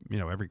does,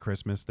 every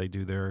Christmas they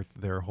do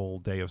their whole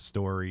day of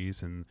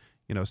stories and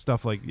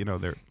stuff like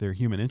their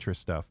human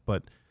interest stuff.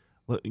 But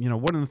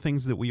one of the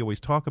things that we always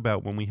talk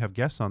about when we have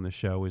guests on the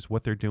show is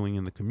what they're doing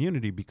in the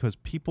community, because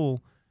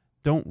people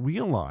don't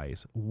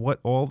realize what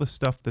all the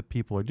stuff that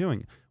people are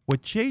doing.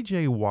 What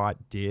J.J.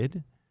 Watt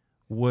did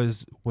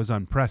was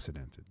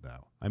unprecedented,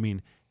 though. I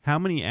mean, how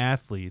many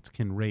athletes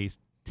can raise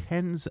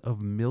tens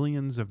of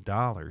millions of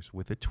dollars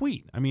with a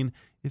tweet? I mean,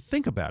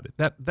 think about it.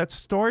 That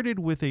started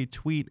with a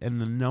tweet,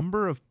 and the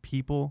number of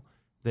people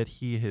that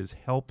he is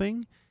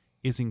helping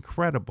is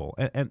incredible.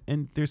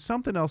 And there's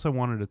something else I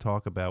wanted to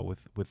talk about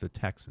with the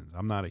Texans.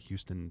 I'm not a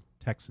Houston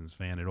Texans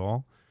fan at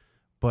all,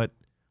 but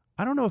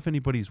I don't know if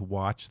anybody's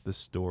watched the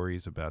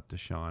stories about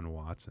Deshaun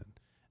Watson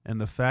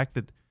and the fact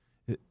that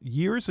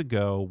years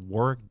ago,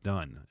 Warwick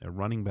Dunn, a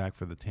running back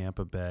for the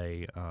Tampa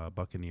Bay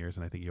Buccaneers,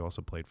 and I think he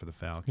also played for the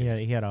Falcons. Yeah,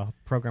 he had a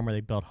program where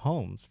they built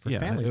homes for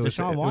families.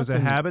 Deshaun Watson was a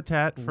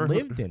Habitat for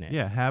lived in it.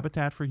 Yeah,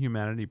 Habitat for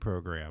Humanity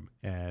program,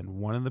 and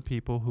one of the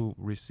people who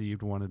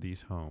received one of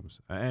these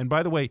homes. And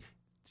by the way,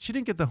 she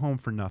didn't get the home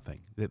for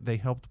nothing. They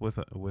helped with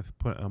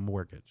a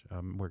mortgage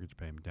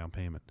payment, down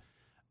payment.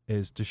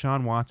 Is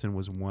Deshaun Watson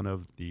was one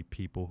of the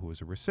people who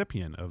was a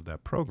recipient of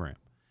that program.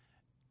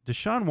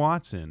 Deshaun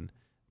Watson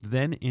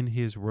then in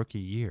his rookie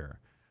year,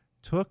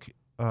 took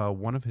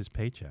one of his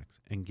paychecks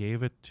and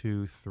gave it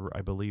to,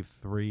 I believe,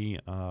 three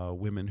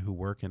women who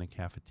work in a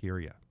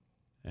cafeteria.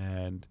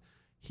 And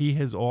he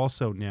has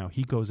also now,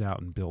 he goes out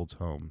and builds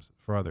homes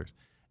for others.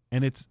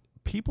 And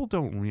people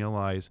don't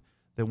realize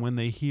that when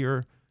they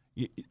hear,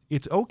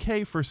 it's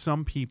okay for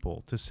some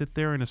people to sit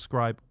there and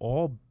ascribe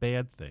all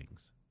bad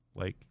things,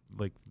 like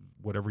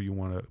whatever you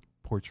want to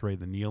portray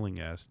the kneeling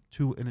as,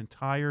 to an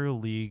entire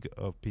league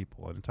of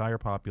people, an entire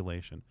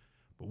population.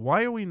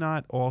 Why are we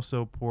not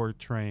also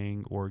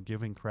portraying or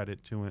giving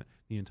credit to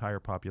the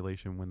entire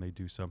population when they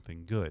do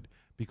something good?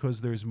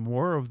 Because there's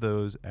more of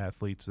those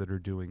athletes that are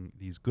doing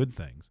these good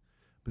things,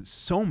 but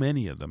so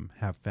many of them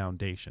have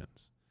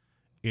foundations.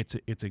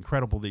 It's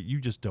incredible that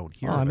you just don't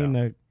hear about. I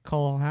mean,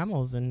 Cole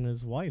Hamels and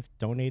his wife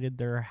donated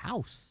their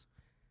house.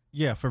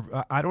 Yeah,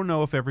 I don't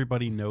know if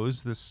everybody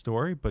knows this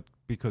story, but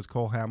because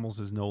Cole Hamels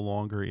is no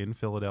longer in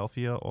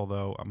Philadelphia,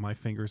 although my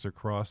fingers are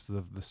crossed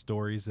the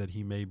stories that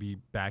he may be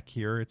back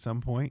here at some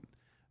point.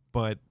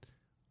 But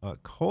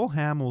Cole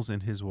Hamels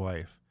and his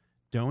wife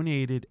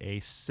donated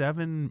a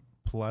 $7+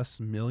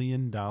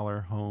 million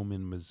home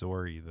in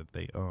Missouri that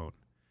they own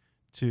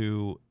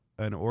to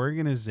an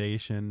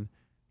organization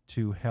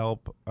to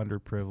help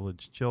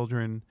underprivileged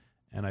children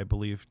and I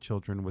believe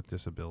children with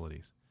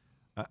disabilities.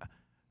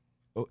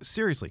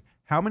 Seriously,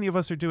 how many of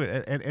us are doing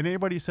it? And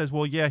anybody says,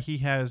 well, yeah, he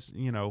has,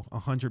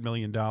 $100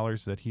 million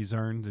that he's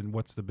earned, and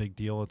what's the big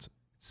deal? It's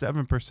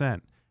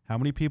 7%. How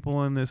many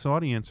people in this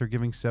audience are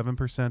giving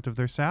 7% of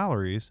their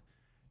salaries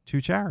to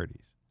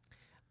charities?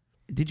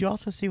 Did you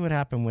also see what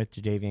happened with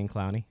Jadeveon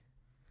Clowney?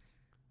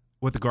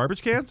 With the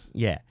garbage cans?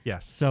 Yeah.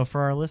 Yes. So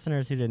for our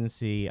listeners who didn't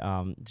see,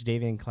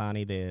 Jadeveon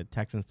Clowney, the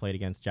Texans played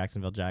against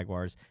Jacksonville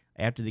Jaguars.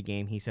 After the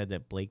game, he said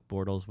that Blake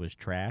Bortles was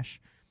trash.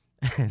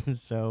 And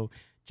so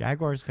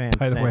Jaguars fans.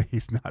 By the way,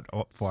 he's not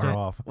far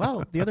off.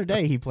 Well, the other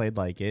day he played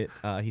like it.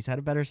 He's had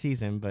a better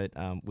season, but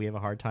we have a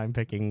hard time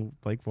picking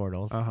Blake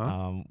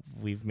Bortles.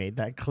 We've made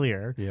that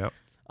clear. Yep.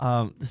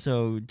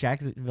 So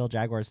Jacksonville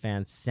Jaguars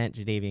fans sent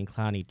Jadeveon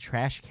Clowney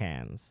trash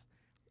cans,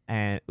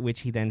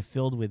 which he then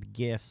filled with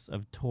gifts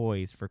of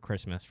toys for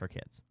Christmas for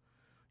kids.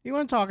 You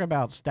want to talk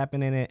about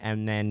stepping in it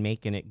and then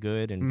making it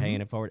good and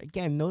paying it forward?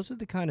 Again, those are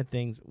the kind of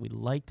things we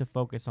like to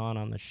focus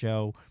on the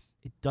show.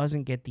 It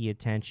doesn't get the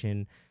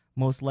attention,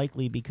 most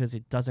likely because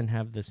it doesn't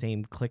have the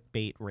same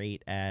clickbait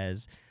rate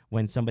as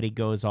when somebody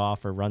goes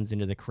off or runs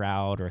into the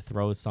crowd or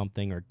throws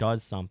something or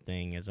does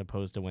something, as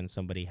opposed to when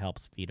somebody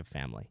helps feed a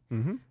family.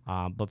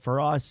 But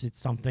for us, it's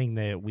something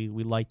that we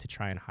like to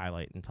try and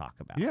highlight and talk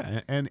about.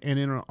 Yeah, and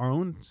in our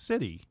own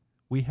city,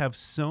 we have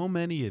so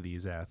many of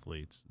these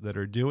athletes that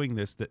are doing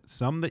this, that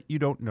some that you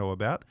don't know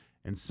about,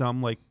 and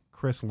some like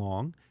Chris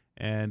Long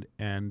and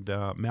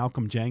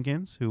Malcolm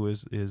Jenkins, who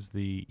is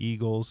the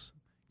Eagles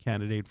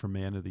candidate for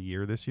Man of the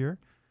Year this year.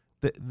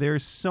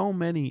 There's so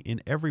many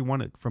in every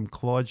one, from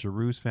Claude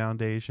Giroux's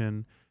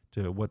foundation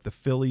to what the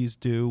Phillies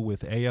do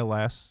with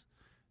ALS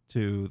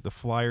to the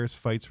Flyers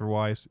Fights for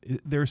Wives.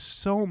 There's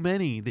so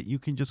many that you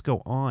can just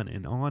go on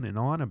and on and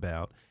on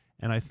about,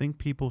 and I think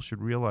people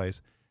should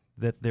realize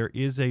that there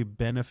is a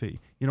benefit.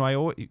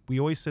 We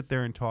always sit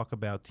there and talk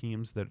about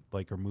teams that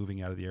are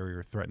moving out of the area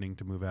or threatening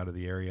to move out of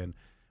the area, and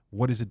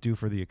what does it do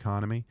for the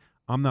economy?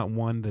 I'm not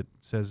one that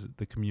says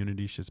the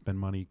community should spend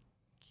money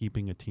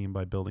keeping a team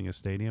by building a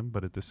stadium,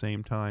 but at the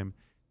same time,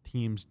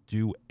 teams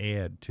do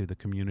add to the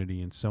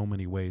community in so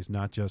many ways,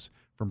 not just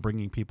from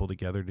bringing people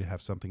together to have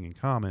something in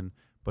common,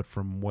 but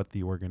from what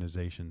the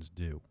organizations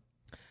do.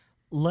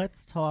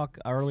 Let's talk.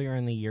 Earlier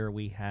in the year,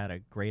 we had a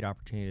great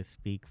opportunity to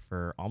speak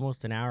for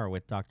almost an hour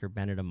with Dr.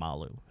 Bennett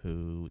Amalu,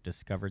 who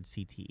discovered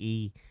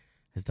CTE,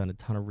 has done a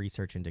ton of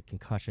research into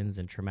concussions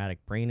and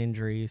traumatic brain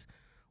injuries.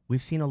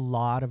 We've seen a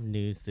lot of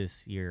news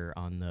this year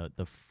on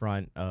the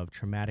front of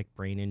traumatic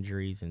brain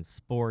injuries in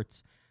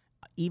sports.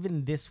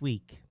 Even this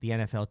week, the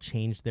NFL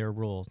changed their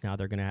rules. Now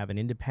they're going to have an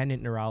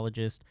independent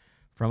neurologist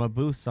from a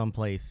booth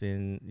someplace,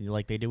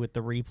 like they do with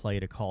the replay,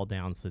 to call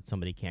down so that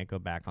somebody can't go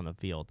back on the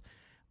field.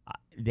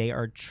 They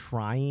are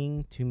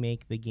trying to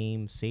make the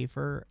game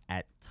safer.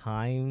 At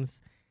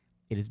times,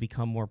 it has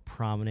become more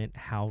prominent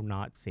how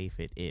not safe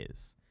it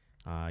is.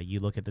 You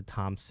look at the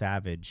Tom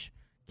Savage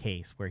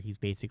case where he's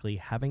basically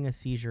having a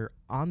seizure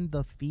on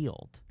the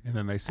field, and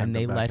then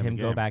they let him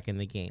go back in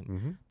the game.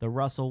 Mm-hmm. The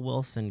Russell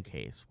Wilson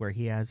case where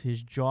he has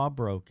his jaw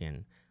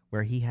broken,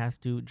 where he has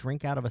to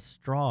drink out of a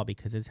straw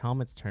because his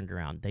helmet's turned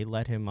around. They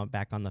let him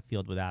back on the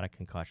field without a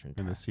concussion.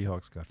 And the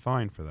Seahawks got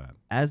fined for that.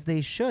 As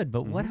they should.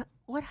 But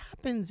what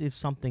happens if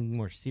something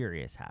more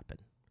serious happened?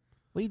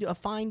 What do you do? A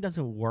fine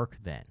doesn't work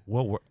then.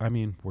 Well,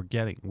 we're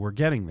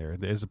getting there.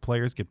 As the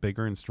players get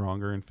bigger and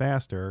stronger and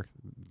faster,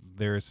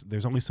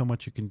 there's only so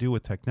much you can do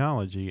with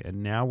technology,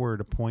 and now we're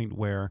at a point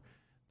where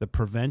the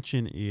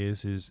prevention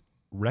is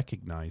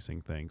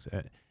recognizing things.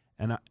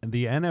 And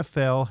the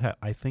NFL,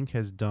 I think,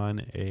 has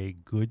done a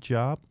good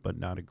job, but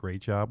not a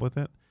great job with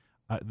it.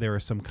 There are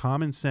some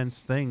common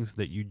sense things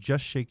that you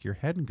just shake your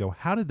head and go,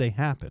 how did they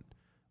happen?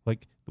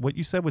 Like what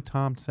you said with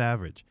Tom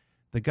Savage.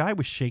 The guy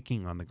was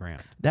shaking on the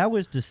ground. That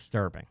was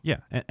disturbing. Yeah,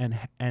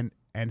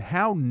 and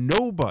how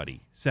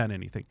nobody said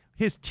anything.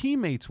 His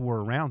teammates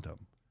were around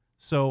him.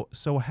 So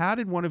how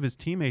did one of his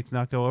teammates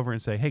not go over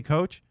and say, "Hey,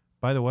 coach,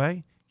 by the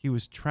way, he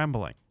was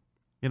trembling.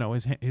 You know,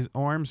 his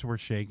arms were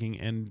shaking,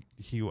 and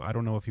I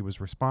don't know if he was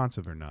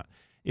responsive or not."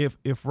 If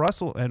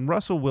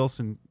Russell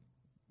Wilson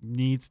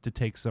needs to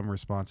take some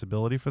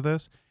responsibility for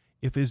this,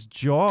 if his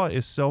jaw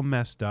is so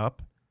messed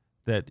up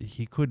that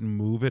he couldn't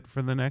move it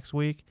for the next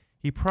week,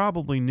 he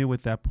probably knew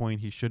at that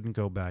point he shouldn't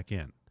go back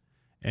in.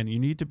 And you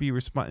need to be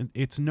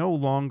It's no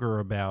longer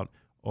about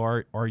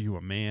are you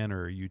a man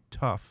or are you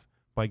tough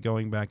by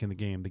going back in the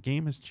game. The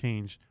game has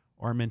changed.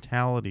 Our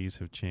mentalities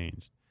have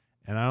changed.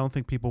 And I don't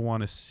think people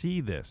want to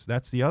see this.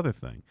 That's the other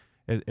thing.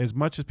 As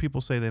much as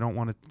people say they don't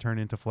want to turn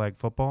into flag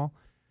football,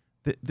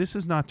 this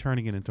is not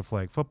turning it into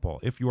flag football.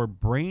 If your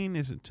brain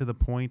isn't to the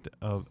point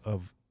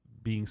of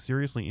being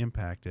seriously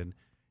impacted,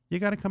 you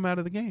got to come out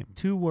of the game.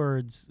 2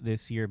 words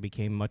this year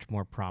became much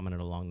more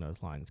prominent along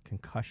those lines: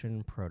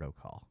 concussion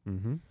protocol.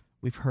 Mm-hmm.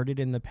 We've heard it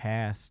in the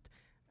past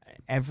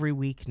every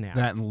week now.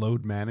 That and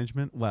load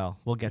management? Well,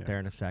 we'll get there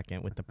in a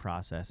second with the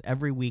process.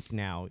 Every week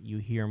now, you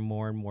hear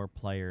more and more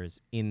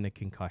players in the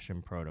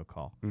concussion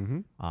protocol.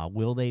 Mm-hmm.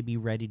 Will they be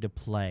ready to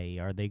play?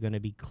 Are they going to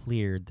be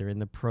cleared? They're in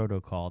the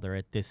protocol. They're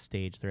at this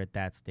stage. They're at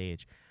that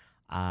stage.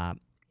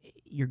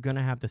 You're going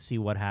to have to see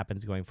what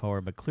happens going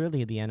forward. But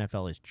clearly the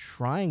NFL is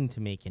trying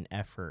to make an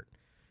effort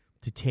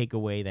to take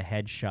away the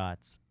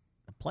headshots.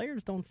 The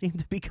players don't seem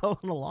to be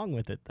going along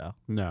with it, though.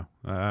 No.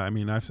 I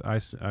mean,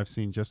 I've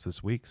seen just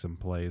this week some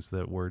plays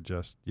that were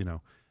just,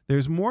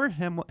 there's more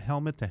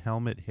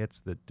helmet-to-helmet hits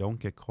that don't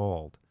get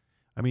called.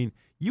 I mean,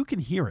 you can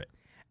hear it.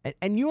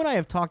 And you and I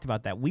have talked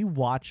about that. We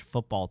watch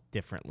football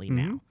differently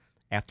now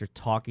after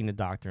talking to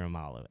Dr.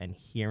 Amalu and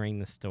hearing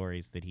the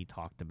stories that he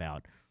talked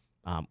about.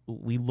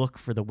 We look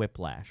for the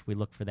whiplash. We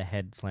look for the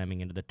head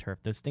slamming into the turf.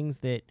 Those things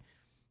that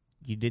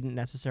you didn't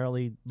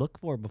necessarily look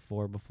for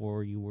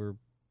before you were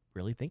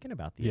really thinking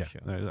about the issue.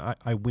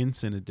 I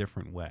wince in a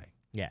different way.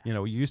 Yeah.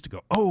 You used to go,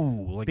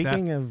 oh, like that.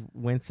 Speaking of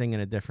wincing in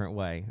a different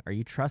way, are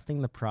you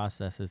trusting the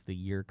process as the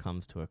year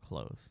comes to a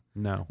close?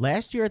 No.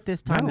 Last year at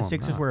this time, No, the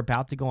Sixers I'm not. were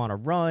about to go on a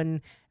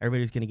run.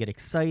 Everybody was going to get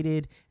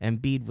excited.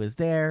 Embiid was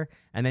there.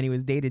 And then he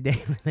was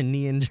day-to-day with a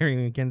knee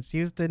injury against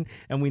Houston,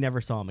 and we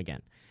never saw him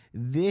again.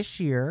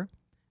 This year,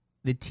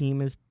 the team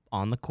is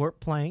on the court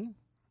playing.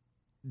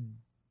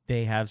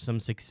 They have some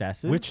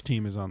successes. Which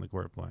team is on the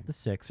court playing? The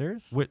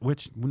Sixers.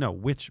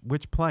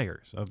 Which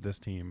players of this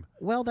team?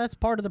 Well, that's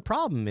part of the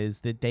problem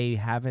is that they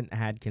haven't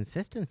had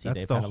consistency. That's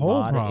They've the had a whole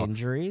lot problem. of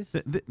injuries.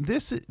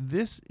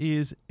 This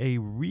is a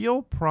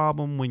real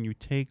problem when you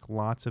take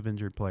lots of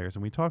injured players,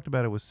 and we talked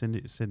about it with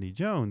Sidney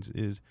Jones.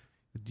 Is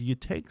do you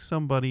take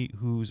somebody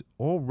who's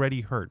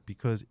already hurt,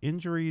 because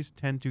injuries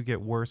tend to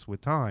get worse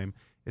with time,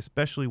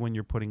 especially when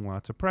you're putting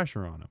lots of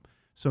pressure on them.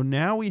 So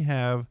now we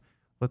have.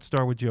 Let's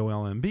start with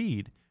Joel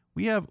Embiid.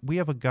 We have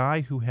a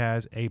guy who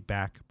has a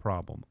back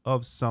problem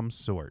of some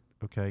sort,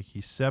 okay?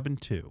 He's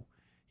 7'2".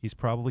 He's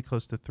probably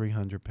close to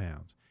 300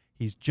 pounds.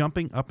 He's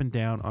jumping up and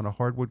down on a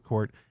hardwood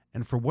court,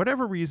 and for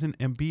whatever reason,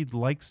 Embiid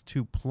likes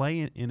to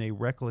play in a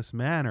reckless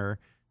manner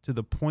to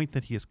the point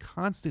that he is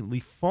constantly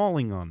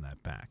falling on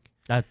that back.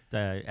 Every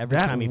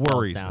That time he falls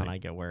worries down, me. I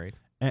get worried.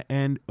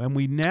 And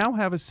we now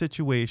have a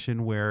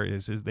situation where,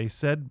 as they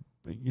said,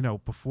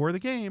 before the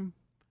game,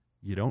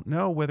 you don't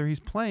know whether he's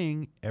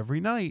playing every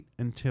night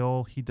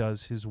until he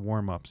does his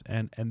warm-ups.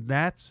 And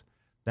that's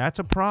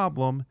a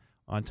problem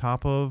on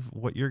top of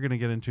what you're going to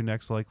get into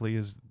next likely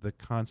is the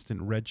constant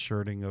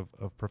redshirting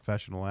of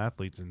professional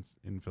athletes in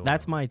Philadelphia.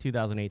 That's my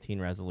 2018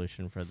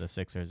 resolution for the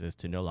Sixers is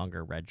to no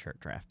longer redshirt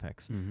draft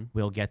picks. Mm-hmm.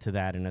 We'll get to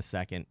that in a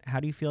second.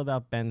 How do you feel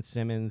about Ben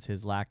Simmons,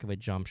 his lack of a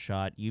jump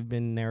shot? You've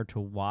been there to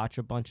watch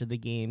a bunch of the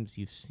games.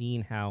 You've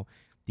seen how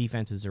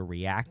defenses are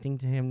reacting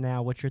to him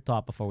now. What's your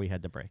thought before we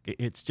head to break?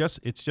 It's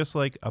just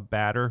like a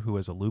batter who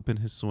has a loop in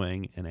his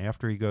swing, and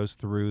after he goes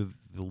through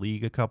the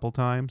league a couple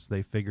times,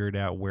 they figured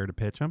out where to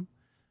pitch him.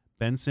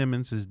 Ben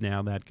Simmons is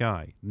now that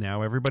guy.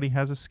 Now everybody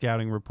has a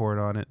scouting report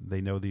on it.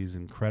 They know that he's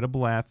an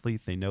incredible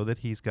athlete. They know that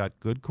he's got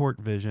good court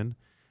vision,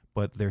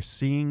 but they're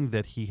seeing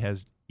that he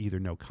has either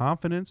no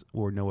confidence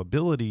or no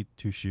ability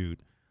to shoot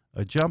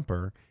a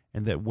jumper,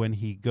 and that when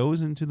he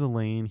goes into the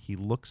lane, he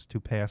looks to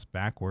pass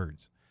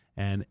backwards.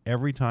 And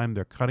every time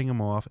they're cutting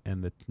him off,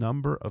 and the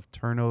number of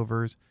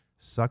turnovers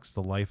sucks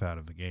the life out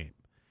of the game.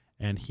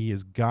 And he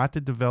has got to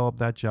develop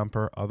that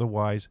jumper,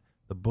 otherwise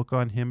the book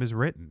on him is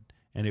written,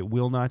 and it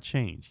will not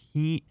change.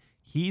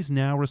 He's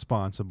now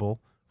responsible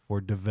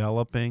for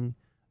developing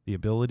the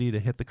ability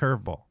to hit the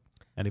curveball.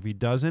 And if he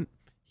doesn't,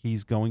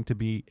 he's going to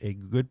be a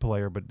good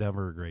player, but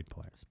never a great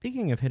player.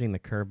 Speaking of hitting the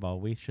curveball,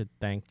 we should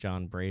thank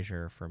John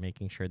Brazier for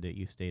making sure that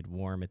you stayed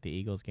warm at the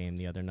Eagles game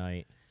the other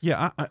night.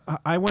 Yeah,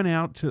 I went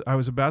out to. I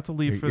was about to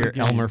leave for the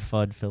game. Elmer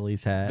Fudd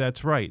Phillies hat.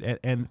 That's right,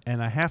 and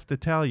I have to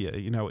tell you,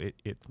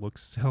 it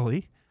looks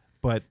silly,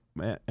 but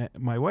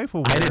my wife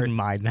will wear it. I didn't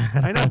mind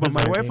that. I know, but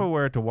my wife will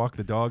wear it to walk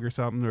the dog or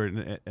something,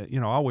 or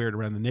I'll wear it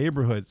around the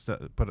neighborhood,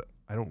 but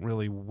I don't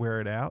really wear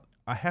it out.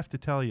 I have to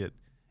tell you,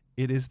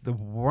 it is the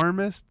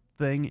warmest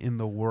thing in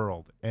the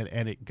world, and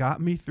it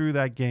got me through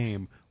that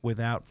game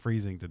without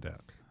freezing to death.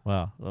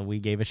 Well, we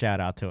gave a shout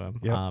out to him.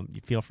 Yep.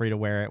 You feel free to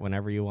wear it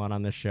whenever you want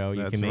on the show.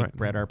 You can make right.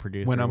 Brett, our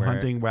producer, when I'm wear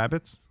hunting it.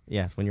 rabbits.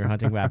 Yes, when you're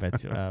hunting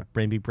rabbits.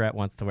 Maybe Brett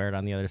wants to wear it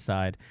on the other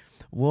side.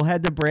 We'll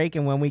head to break,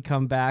 and when we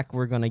come back,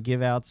 we're going to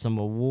give out some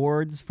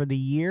awards for the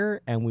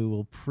year, and we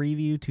will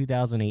preview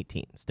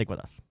 2018. Stick with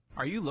us.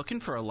 Are you looking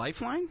for a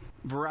lifeline?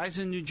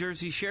 Verizon New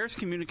Jersey Shares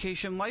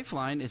Communication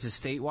Lifeline is a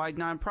statewide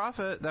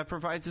nonprofit that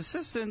provides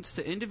assistance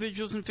to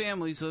individuals and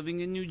families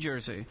living in New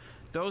Jersey,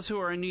 those who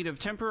are in need of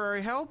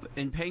temporary help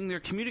in paying their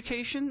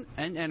communication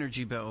and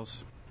energy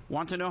bills.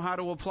 Want to know how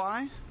to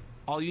apply?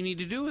 All you need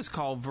to do is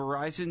call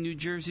Verizon New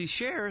Jersey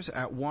Shares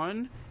at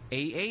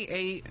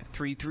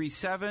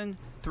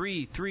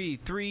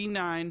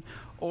 1-888-337-3339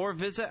 or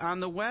visit on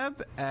the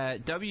web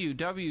at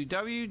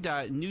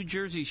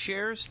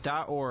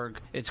www.newjerseyshares.org.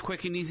 It's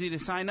quick and easy to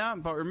sign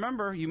up, but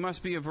remember, you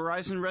must be a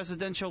Verizon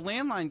residential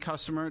landline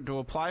customer to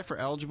apply for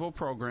eligible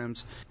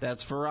programs.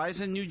 That's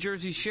Verizon New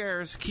Jersey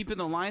Shares, keeping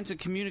the lines of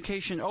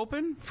communication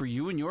open for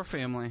you and your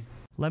family.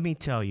 Let me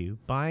tell you,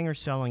 buying or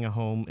selling a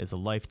home is a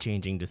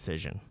life-changing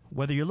decision.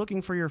 Whether you're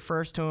looking for your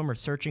first home or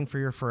searching for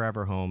your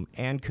forever home,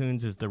 Ann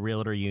Coons is the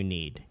realtor you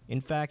need.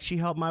 In fact, she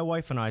helped my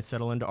wife and I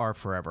settle into our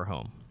forever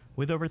home.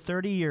 With over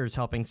 30 years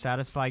helping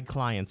satisfied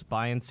clients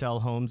buy and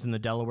sell homes in the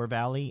Delaware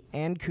Valley,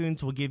 Ann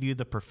Coons will give you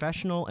the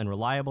professional and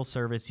reliable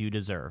service you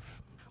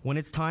deserve. When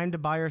it's time to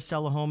buy or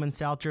sell a home in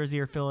South Jersey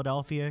or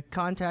Philadelphia,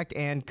 contact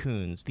Ann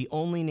Coons, the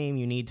only name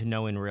you need to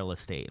know in real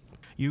estate.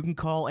 You can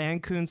call Ann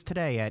Coons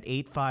today at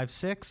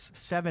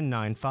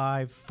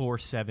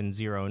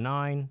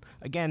 856-795-4709.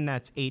 Again,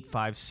 that's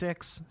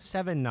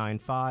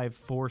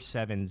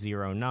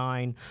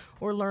 856-795-4709.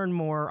 Or learn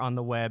more on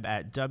the web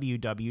at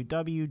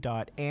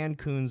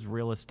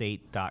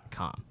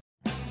www.anncoonsrealestate.com.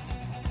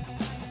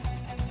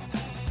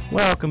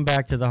 Welcome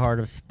back to the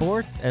Heart of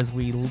Sports. As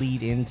we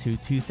lead into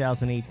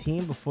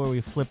 2018, before we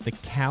flip the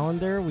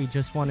calendar, we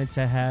just wanted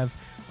to have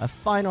a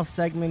final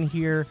segment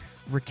here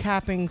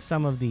recapping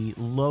some of the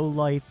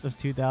lowlights of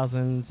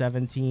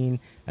 2017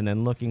 and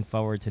then looking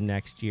forward to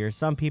next year.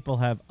 Some people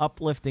have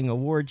uplifting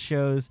award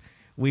shows.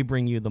 We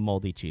bring you the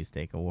Moldy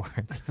Cheesesteak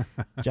Awards.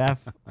 Jeff,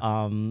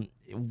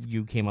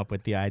 you came up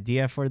with the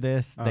idea for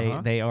this.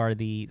 They are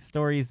the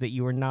stories that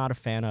you were not a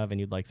fan of and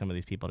you'd like some of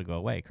these people to go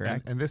away,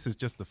 correct? And this is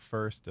just the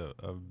first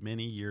of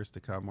many years to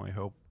come, I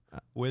hope,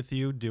 with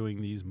you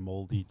doing these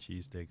Moldy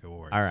Cheesesteak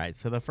Awards. All right,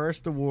 so the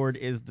first award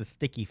is the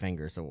Sticky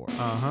Fingers Award.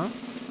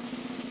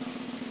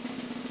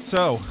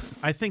 So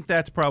I think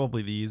that's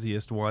probably the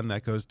easiest one.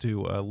 That goes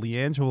to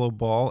LeAngelo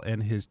Ball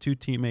and his two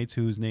teammates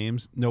whose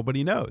names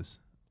nobody knows.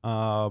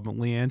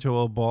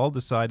 LeAngelo Ball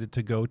decided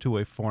to go to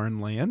a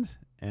foreign land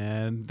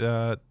and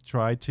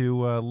try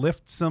to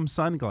lift some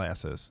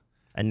sunglasses.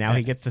 And now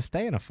he gets to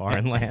stay in a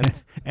foreign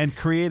land. And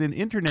create an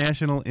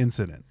international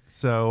incident.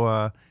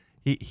 So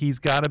he's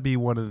got to be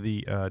one of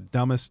the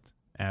dumbest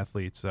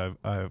athletes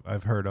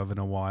I've heard of in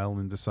a while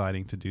in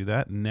deciding to do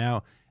that. And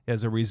now,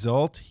 as a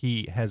result,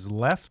 he has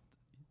left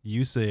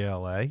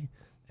UCLA,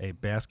 a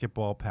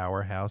basketball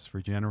powerhouse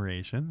for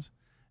generations,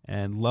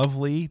 and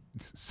lovely,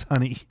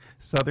 sunny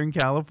Southern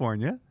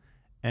California,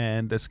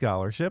 and a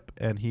scholarship,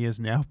 and he is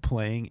now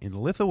playing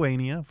in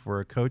Lithuania for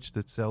a coach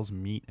that sells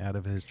meat out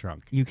of his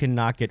trunk. You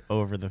cannot get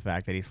over the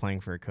fact that he's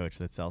playing for a coach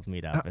that sells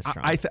meat out of his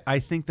trunk. I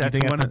think that's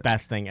one of the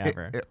best thing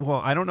ever.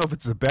 Well, I don't know if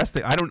it's the best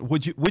thing.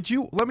 Would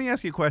you? Let me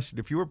ask you a question.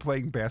 If you were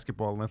playing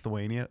basketball in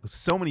Lithuania,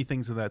 so many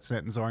things in that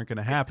sentence aren't going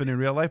to happen in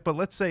real life. But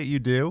let's say you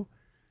do.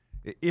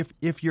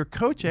 if your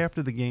coach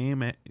after the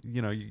game,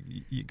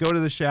 you go to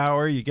the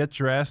shower, you get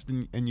dressed,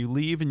 and you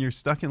leave, and you're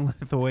stuck in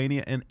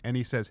Lithuania, and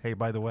he says, "Hey,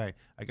 by the way,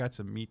 I got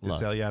some meat to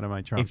sell you out of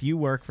my trunk." If you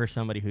work for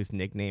somebody whose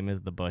nickname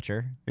is the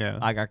Butcher, yeah,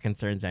 I got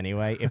concerns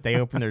anyway. If they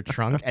open their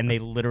trunk and they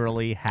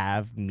literally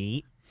have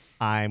meat,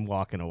 I'm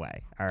walking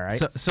away. All right.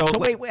 So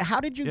wait. How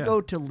did you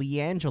go to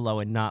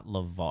LiAngelo and not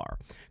LeVar?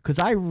 Because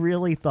I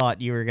really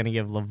thought you were going to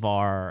give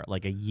LeVar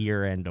like a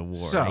year-end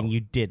award, and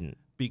you didn't.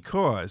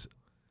 Because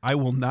I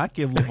will not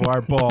give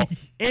LeVar Ball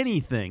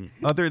anything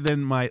other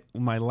than my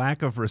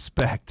lack of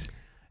respect.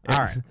 All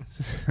right.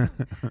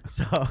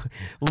 So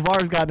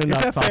LeVar's got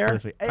enough. Is that fair?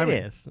 This week. It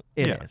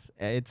is.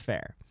 It's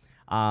fair.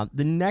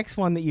 The next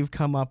one that you've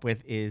come up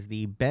with is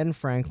the Ben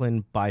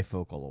Franklin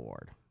Bifocal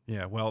Award.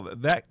 Yeah, well,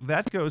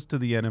 that goes to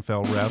the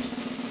NFL refs.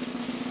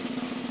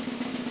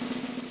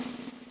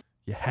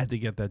 You had to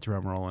get that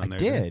drum roll in there.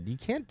 I did. You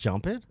can't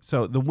jump it.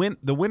 So the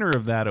winner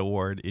of that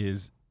award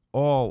is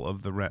all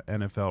of the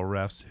NFL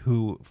refs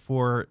who,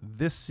 for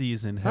this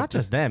season, it's not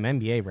just them,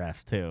 NBA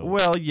refs too.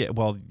 Well,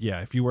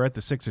 yeah. If you were at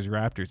the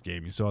Sixers-Raptors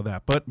game, you saw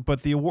that.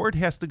 But the award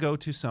has to go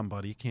to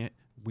somebody.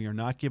 We are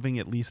not giving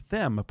at least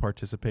them a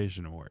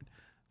participation award.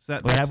 So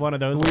we have one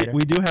of those later.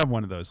 We do have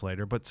one of those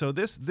later. But so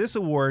this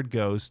award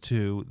goes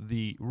to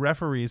the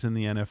referees in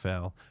the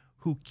NFL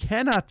who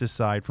cannot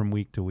decide from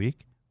week to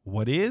week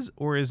what is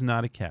or is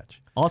not a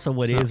catch. Also,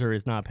 what is or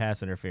is not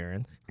pass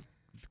interference.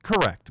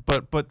 Correct,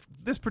 but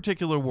this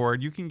particular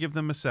award, you can give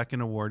them a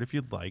second award if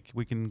you'd like.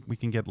 We can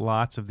get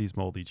lots of these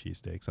moldy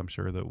cheesesteaks. I'm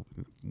sure that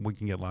we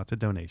can get lots of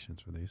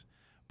donations for these.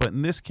 But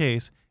in this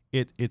case,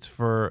 it's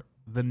for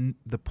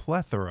the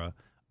plethora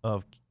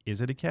of is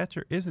it a catch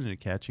or isn't it a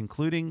catch,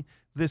 including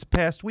this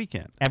past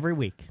weekend. Every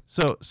week.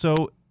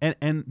 So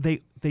and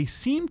they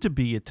seem to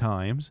be at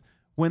times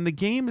when the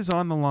game is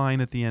on the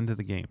line at the end of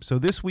the game. So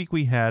this week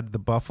we had the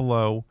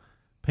Buffalo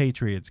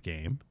Patriots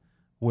game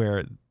where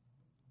it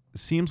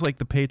seems like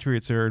the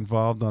Patriots are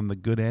involved on the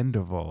good end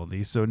of all of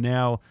these. So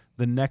now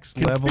the next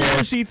level of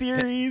conspiracy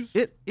theories.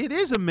 It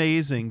is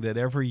amazing that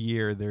every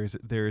year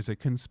there's a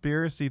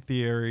conspiracy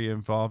theory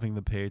involving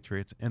the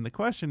Patriots. And the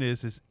question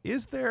is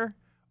there,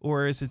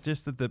 or is it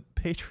just that the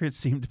Patriots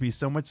seem to be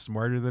so much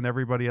smarter than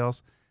everybody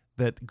else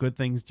that good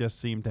things just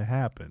seem to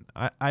happen?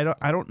 I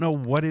don't know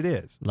what it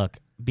is. Look,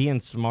 being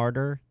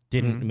smarter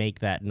didn't make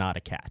that not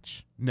a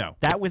catch. No.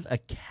 That was a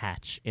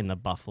catch in the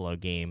Buffalo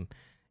game.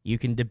 You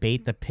can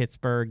debate the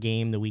Pittsburgh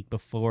game the week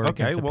before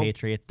against the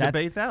Patriots.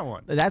 Debate that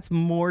one. That's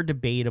more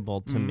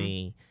debatable to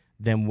me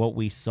than what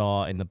we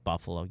saw in the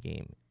Buffalo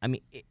game. I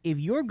mean, if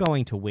you're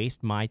going to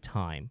waste my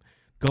time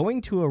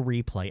going to a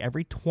replay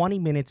every 20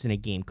 minutes in a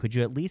game, could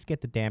you at least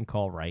get the damn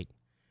call right?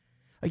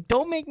 Like,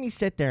 don't make me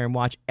sit there and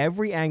watch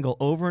every angle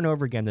over and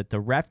over again that the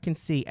ref can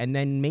see and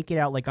then make it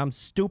out like I'm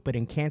stupid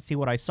and can't see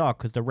what I saw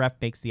because the ref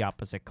makes the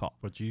opposite call.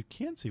 But you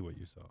can't see what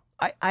you saw.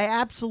 I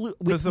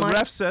absolutely... Because the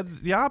ref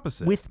said the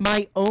opposite. With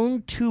my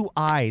own two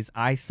eyes,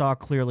 I saw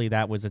clearly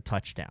that was a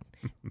touchdown.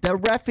 The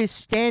ref is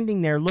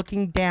standing there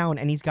looking down,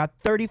 and he's got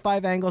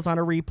 35 angles on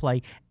a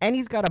replay, and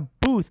he's got a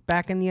booth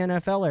back in the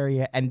NFL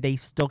area, and they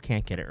still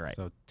can't get it right.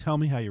 So tell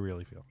me how you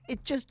really feel.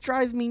 It just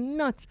drives me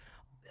nuts.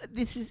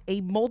 This is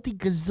a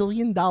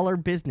multi-gazillion-dollar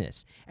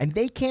business, and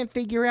they can't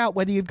figure out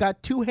whether you've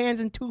got 2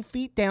 hands and 2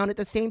 feet down at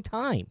the same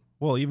time.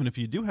 Well, even if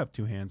you do have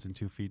 2 hands and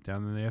 2 feet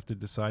down, then they have to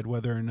decide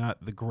whether or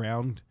not the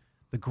ground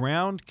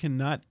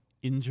cannot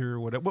injure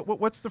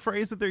what's the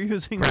phrase that they're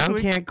using? Ground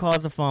can't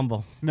cause a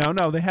fumble. No,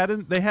 they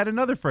had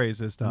another phrase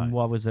this time.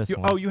 What was this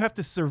one? Oh, you have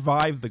to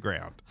survive the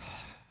ground.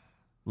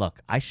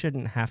 Look, I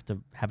shouldn't have to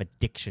have a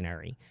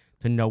dictionary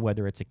to know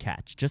whether it's a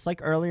catch. Just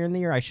like earlier in the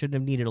year, I shouldn't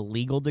have needed a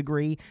legal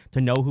degree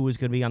to know who was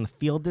going to be on the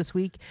field this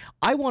week.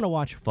 I want to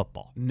watch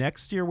football.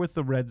 Next year with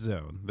the red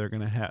zone,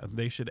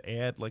 they should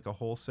add like a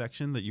whole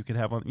section that you could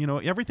have on,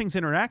 everything's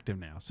interactive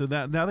now. So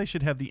that now they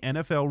should have the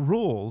NFL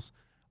rules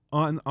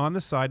on the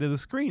side of the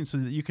screen so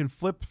that you can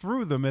flip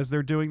through them as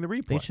they're doing the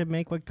replay. They should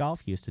make what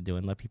golf used to do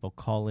and let people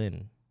call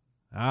in.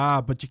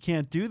 But you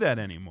can't do that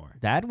anymore.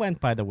 That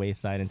went by the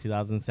wayside in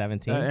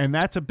 2017. And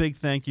that's a big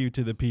thank you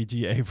to the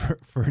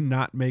PGA for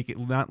not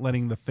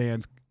letting the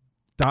fans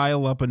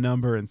dial up a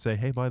number and say,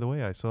 hey, by the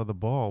way, I saw the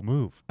ball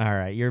move. All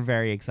right, you're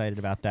very excited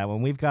about that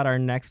one. We've got our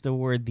next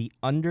award, the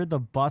Under the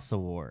Bus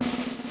Award.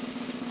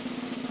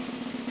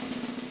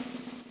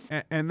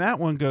 And that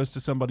one goes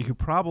to somebody who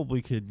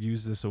probably could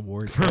use this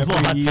award for every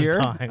lots year.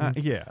 Of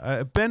times.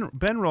 Ben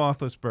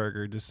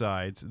Roethlisberger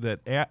decides that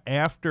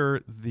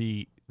after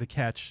the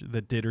catch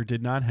that did or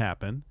did not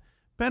happen,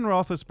 Ben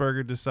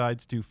Roethlisberger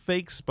decides to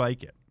fake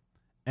spike it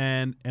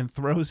and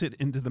throws it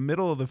into the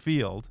middle of the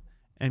field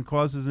and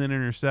causes an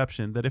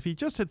interception that if he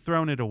just had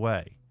thrown it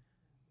away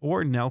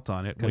or knelt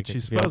on it, which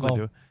he's supposed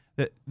to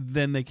do,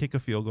 then they kick a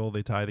field goal,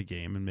 they tie the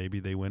game, and maybe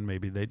they win,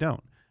 maybe they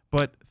don't.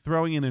 But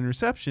throwing an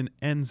interception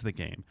ends the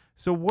game.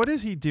 So what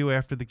does he do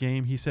after the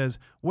game? He says,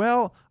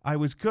 well, I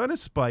was going to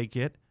spike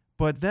it,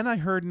 but then I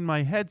heard in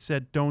my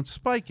headset, don't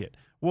spike it.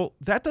 Well,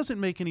 that doesn't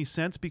make any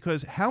sense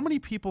because how many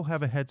people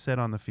have a headset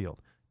on the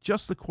field?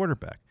 Just the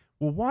quarterback.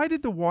 Well, why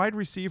did the wide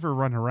receiver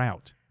run a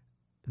route?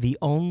 The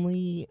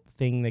only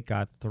thing that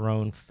got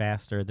thrown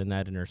faster than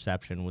that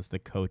interception was the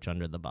coach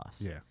under the bus.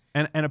 Yeah.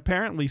 And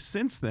apparently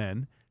since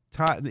then,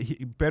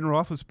 Ben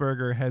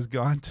Roethlisberger has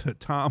gone to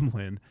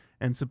Tomlin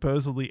and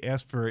supposedly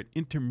asked for an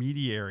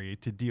intermediary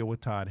to deal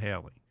with Todd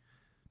Haley.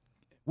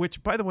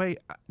 Which, by the way,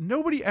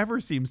 nobody ever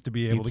seems to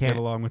be able to get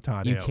along with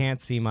Todd Haley. You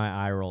can't see my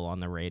eye roll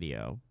on the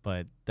radio,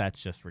 but that's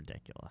just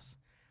ridiculous.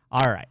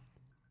 All right.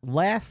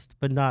 Last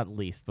but not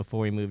least,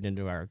 before we moved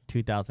into our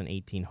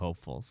 2018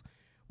 hopefuls,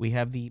 we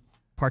have the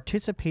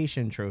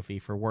participation trophy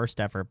for worst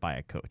effort by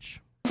a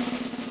coach.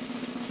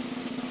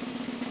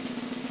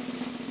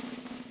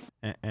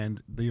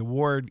 And the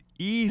award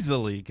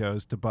easily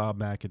goes to Bob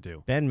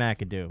McAdoo. Ben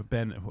McAdoo.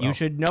 Well, you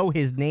should know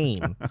his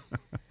name.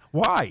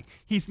 Why?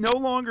 He's no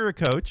longer a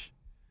coach.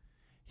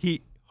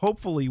 He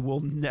hopefully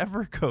will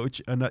never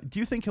coach. Do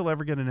you think he'll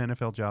ever get an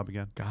NFL job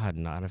again? God,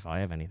 not if I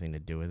have anything to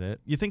do with it.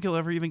 You think he'll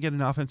ever even get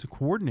an offensive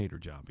coordinator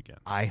job again?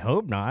 I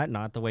hope not.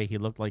 Not the way he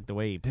looked like the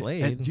way he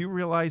played. And do you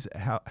realize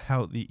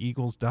how the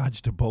Eagles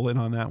dodged a bullet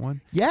on that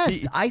one?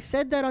 Yes, I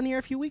said that on the air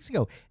a few weeks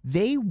ago.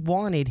 They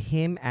wanted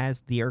him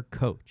as their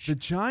coach. The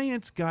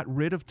Giants got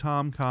rid of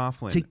Tom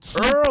Coughlin to keep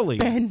early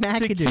Ben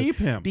McAdoo, to keep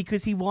him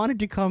because he wanted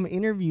to come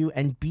interview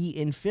and be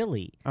in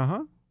Philly.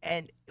 Uh-huh.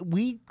 And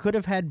we could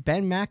have had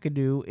Ben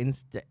McAdoo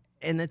instead.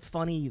 And it's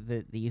funny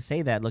that you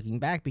say that looking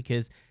back,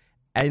 because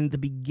in the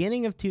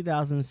beginning of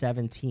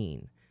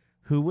 2017,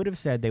 who would have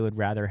said they would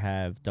rather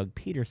have Doug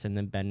Peterson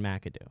than Ben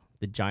McAdoo?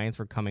 The Giants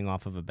were coming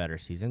off of a better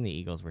season. The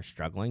Eagles were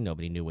struggling.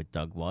 Nobody knew what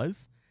Doug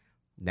was.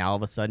 Now, all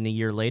of a sudden, a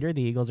year later,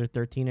 the Eagles are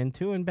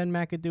 13-2, and Ben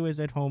McAdoo is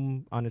at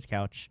home on his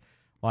couch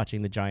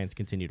watching the Giants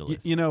continue to lose.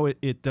 You know,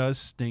 it does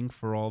stink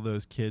for all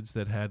those kids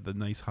that had the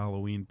nice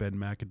Halloween Ben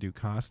McAdoo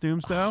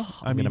costumes, though.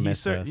 I'm gonna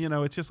miss this. You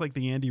know, it's just like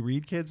the Andy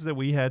Reid kids that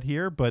we had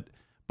here, but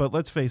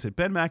let's face it,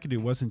 Ben McAdoo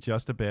wasn't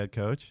just a bad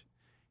coach.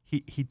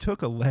 He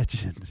took a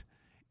legend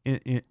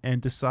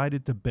and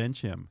decided to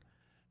bench him,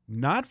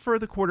 not for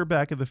the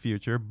quarterback of the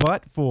future,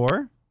 but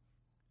for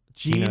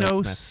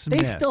Geno Smith.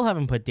 They still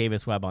haven't put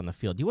Davis Webb on the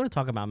field. You want to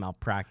talk about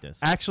malpractice?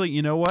 Actually,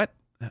 you know what?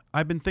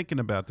 I've been thinking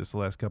about this the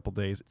last couple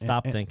days.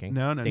 Stop thinking.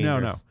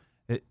 No.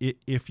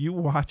 If you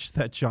watch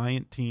that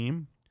Giant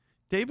team,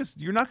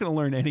 you're not going to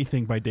learn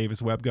anything by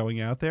Davis Webb going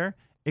out there,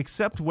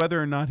 except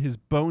whether or not his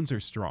bones are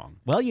strong.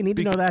 Well, you need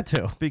to know that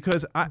too.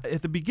 Because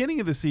at the beginning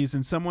of the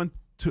season, someone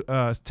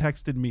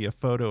texted me a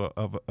photo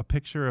of a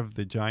picture of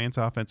the Giants'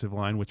 offensive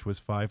line, which was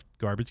 5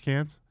 garbage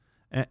cans,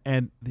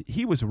 and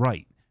he was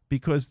right.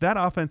 Because that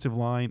offensive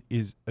line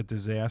is a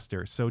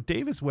disaster. So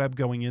Davis Webb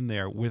going in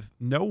there with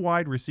no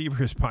wide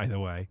receivers, by the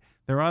way.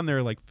 They're on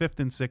their 5th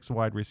and 6th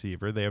wide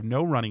receiver. They have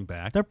no running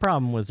back. Their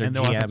problem was their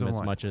GM as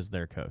line. much as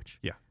their coach.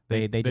 Yeah.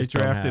 They just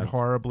drafted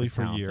horribly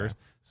for years.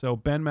 There. So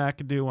Ben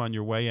McAdoo, on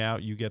your way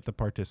out, you get the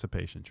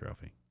participation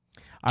trophy.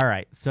 All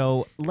right.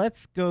 So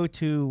let's go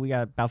to, we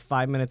got about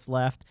 5 minutes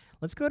left.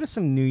 Let's go to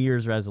some New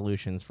Year's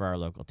resolutions for our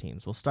local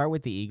teams. We'll start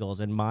with the Eagles,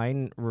 and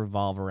mine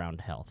revolve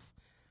around health.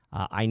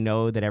 I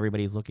know that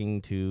everybody's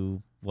looking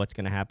to what's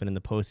going to happen in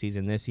the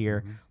postseason this year.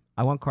 Mm-hmm.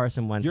 I want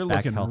Carson Wentz back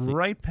healthy. You're looking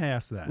right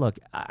past that. Look,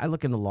 I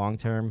look in the long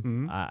term.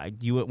 Mm-hmm.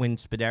 Do you win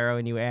Spadaro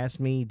and you ask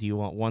me, do you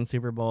want one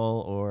Super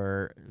Bowl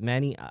or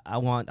many? I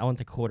want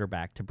the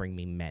quarterback to bring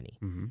me many.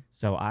 Mm-hmm.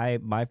 So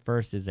my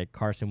first is that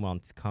Carson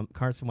Wentz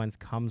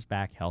comes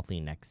back healthy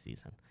next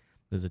season.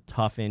 There's a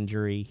tough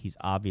injury. He's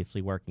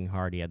obviously working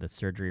hard. He had the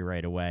surgery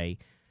right away.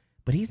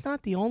 But he's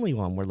not the only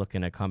one we're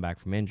looking to come back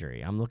from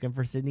injury. I'm looking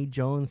for Sidney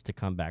Jones to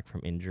come back from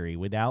injury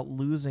without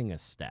losing a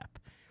step.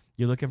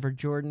 You're looking for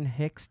Jordan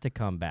Hicks to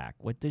come back.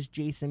 What does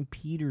Jason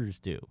Peters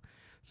do?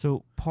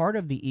 So part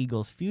of the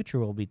Eagles' future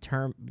will be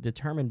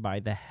determined by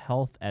the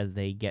health as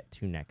they get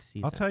to next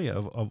season. I'll tell you,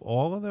 of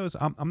all of those,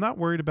 I'm not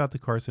worried about the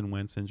Carson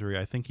Wentz injury.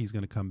 I think he's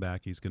going to come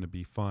back. He's going to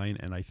be fine,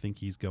 and I think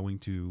he's going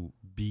to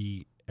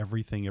be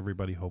everything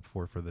everybody hoped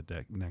for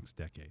the next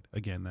decade.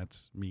 Again,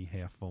 that's me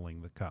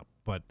half-filling the cup.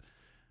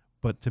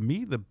 But to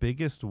me, the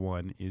biggest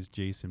one is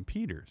Jason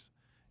Peters.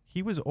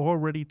 He was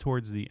already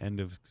towards the end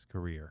of his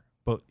career,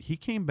 but he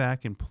came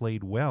back and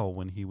played well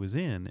when he was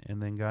in and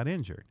then got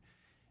injured.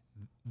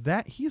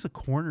 He's a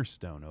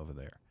cornerstone over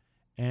there.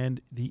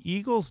 And the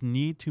Eagles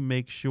need to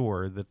make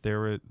sure that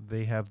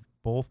they have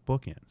both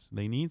bookends.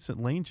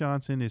 Lane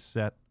Johnson is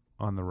set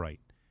on the right.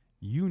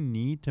 You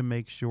need to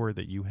make sure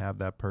that you have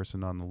that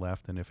person on the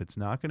left, and if it's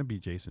not going to be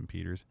Jason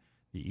Peters,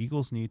 the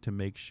Eagles need to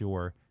make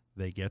sure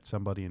they get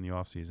somebody in the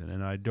offseason.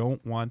 And I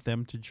don't want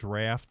them to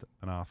draft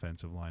an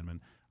offensive lineman.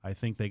 I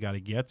think they got to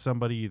get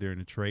somebody either in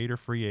a trade or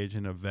free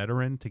agent, a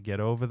veteran, to get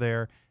over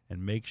there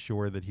and make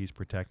sure that he's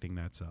protecting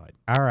that side.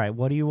 All right.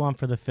 What do you want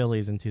for the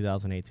Phillies in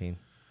 2018?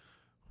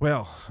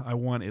 Well, I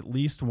want at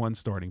least one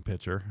starting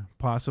pitcher,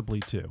 possibly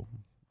 2.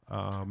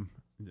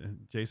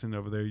 Jason,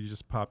 over there, you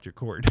just popped your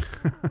cord.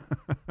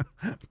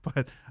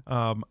 But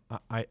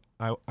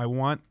I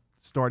want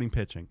starting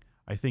pitching.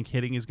 I think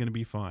hitting is going to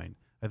be fine.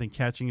 I think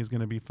catching is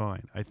going to be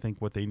fine. I think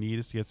what they need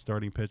is to get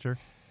starting pitcher.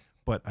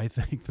 But I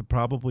think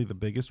probably the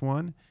biggest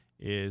one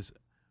is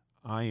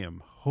I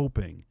am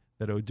hoping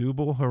that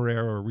Odubel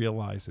Herrera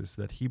realizes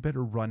that he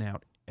better run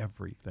out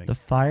everything. The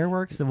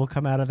fireworks that will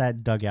come out of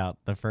that dugout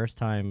the first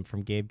time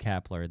from Gabe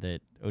Kapler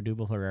that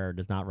Odubel Herrera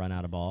does not run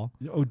out of ball.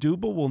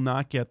 Odubel will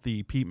not get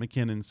the Pete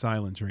McKinnon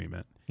silent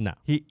treatment. No.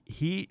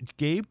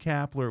 Gabe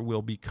Kapler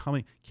will be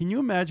coming. Can you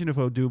imagine if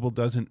Odubel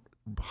doesn't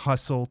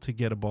hustle to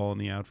get a ball in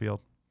the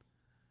outfield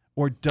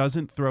or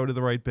doesn't throw to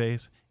the right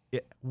base?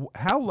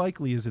 How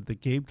likely is it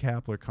that Gabe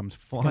Kapler comes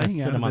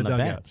flying out of the dugout?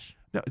 Bench.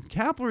 No,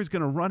 Kapler is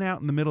going to run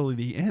out in the middle of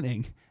the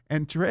inning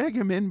and drag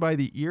him in by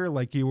the ear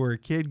like you were a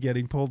kid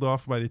getting pulled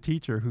off by the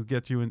teacher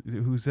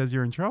who says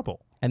you're in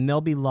trouble. And there'll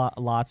be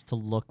lots to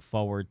look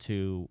forward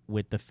to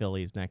with the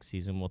Phillies next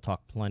season. We'll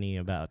talk plenty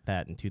about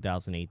that in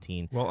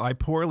 2018. Well, I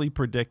poorly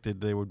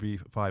predicted they would be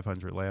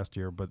 500 last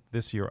year, but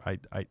this year,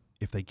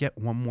 if they get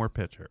one more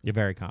pitcher, you're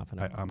very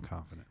confident. I'm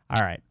confident.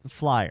 All right,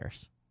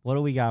 Flyers. What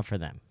do we got for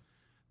them?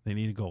 They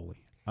need a goalie.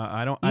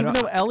 Even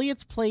though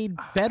Elliott's played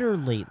better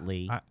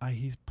lately,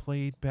 he's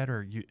played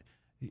better.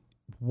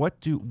 What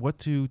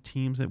do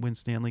teams that win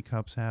Stanley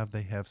Cups have?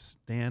 They have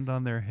stand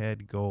on their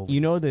head goalies.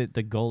 You know that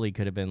the goalie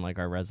could have been like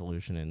our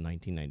resolution in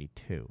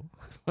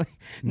 1992.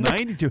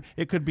 92.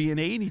 It could be an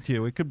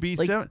 82. It could be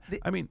 7.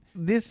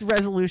 This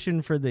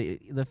resolution for the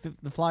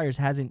Flyers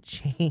hasn't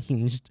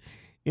changed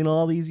in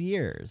all these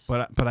years.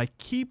 But I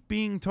keep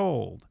being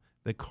told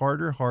that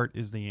Carter Hart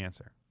is the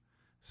answer.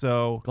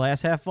 So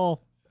glass half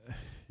full.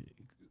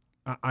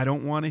 I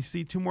don't want to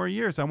see 2 more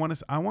years. I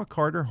want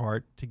Carter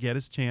Hart to get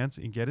his chance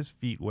and get his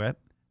feet wet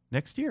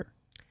next year.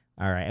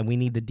 All right, and we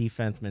need the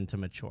defenseman to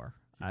mature.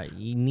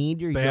 You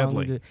need your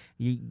badly.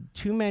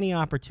 Too many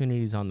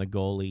opportunities on the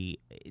goalie.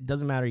 It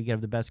doesn't matter. You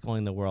have the best goalie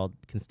in the world,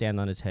 can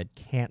stand on his head,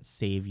 can't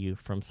save you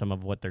from some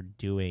of what they're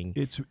doing.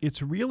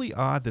 It's really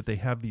odd that they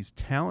have these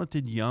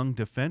talented young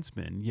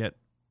defensemen, yet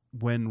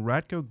when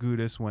Ratko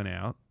Gudas went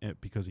out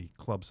because he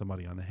clubbed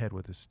somebody on the head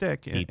with his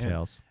stick,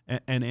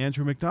 and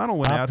Andrew McDonald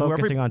went out.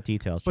 Focusing on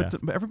details, but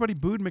everybody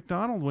booed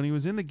McDonald when he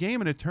was in the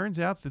game, and it turns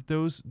out that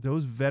those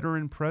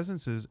veteran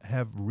presences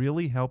have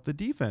really helped the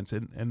defense,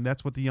 and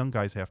that's what the young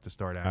guys have to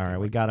start out. All right,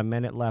 we got a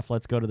minute left.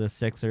 Let's go to the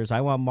Sixers. I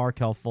want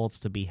Markelle Fultz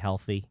to be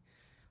healthy.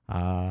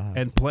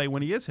 And play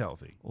when he is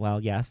healthy. Well,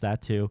 yes,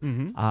 that too.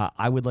 Mm-hmm.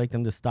 I would like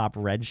them to stop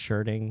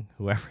redshirting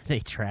whoever they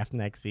draft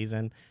next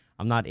season.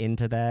 I'm not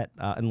into that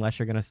unless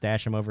you're going to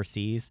stash him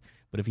overseas.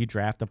 But if you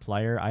draft a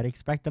player, I'd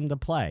expect them to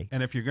play.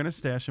 And if you're going to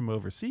stash him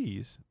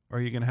overseas, or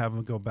are you going to have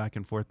him go back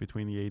and forth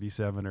between the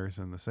 87ers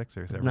and the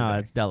Sixers every day? No,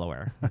 it's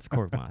Delaware. It's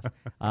Korkmaz.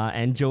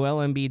 And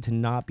Joel Embiid to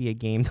not be a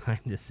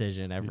game-time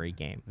decision every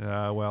game.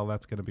 Well,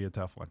 that's going to be a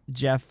tough one.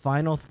 Jeff,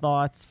 final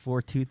thoughts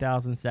for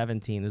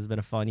 2017. This has been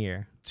a fun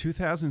year.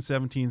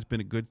 2017 has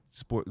been a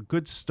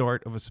good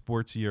start of a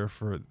sports year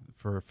for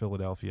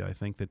Philadelphia. I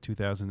think that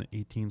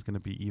 2018 is going to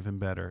be even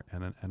better,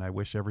 and I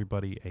wish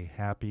everybody a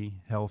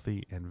happy,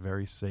 healthy, and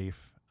very safe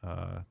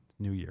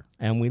new year.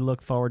 And we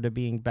look forward to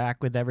being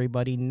back with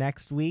everybody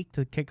next week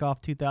to kick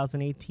off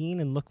 2018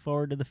 and look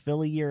forward to the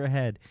Philly year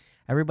ahead.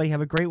 Everybody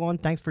have a great one.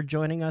 Thanks for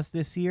joining us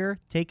this year.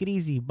 Take it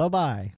easy. Bye-bye.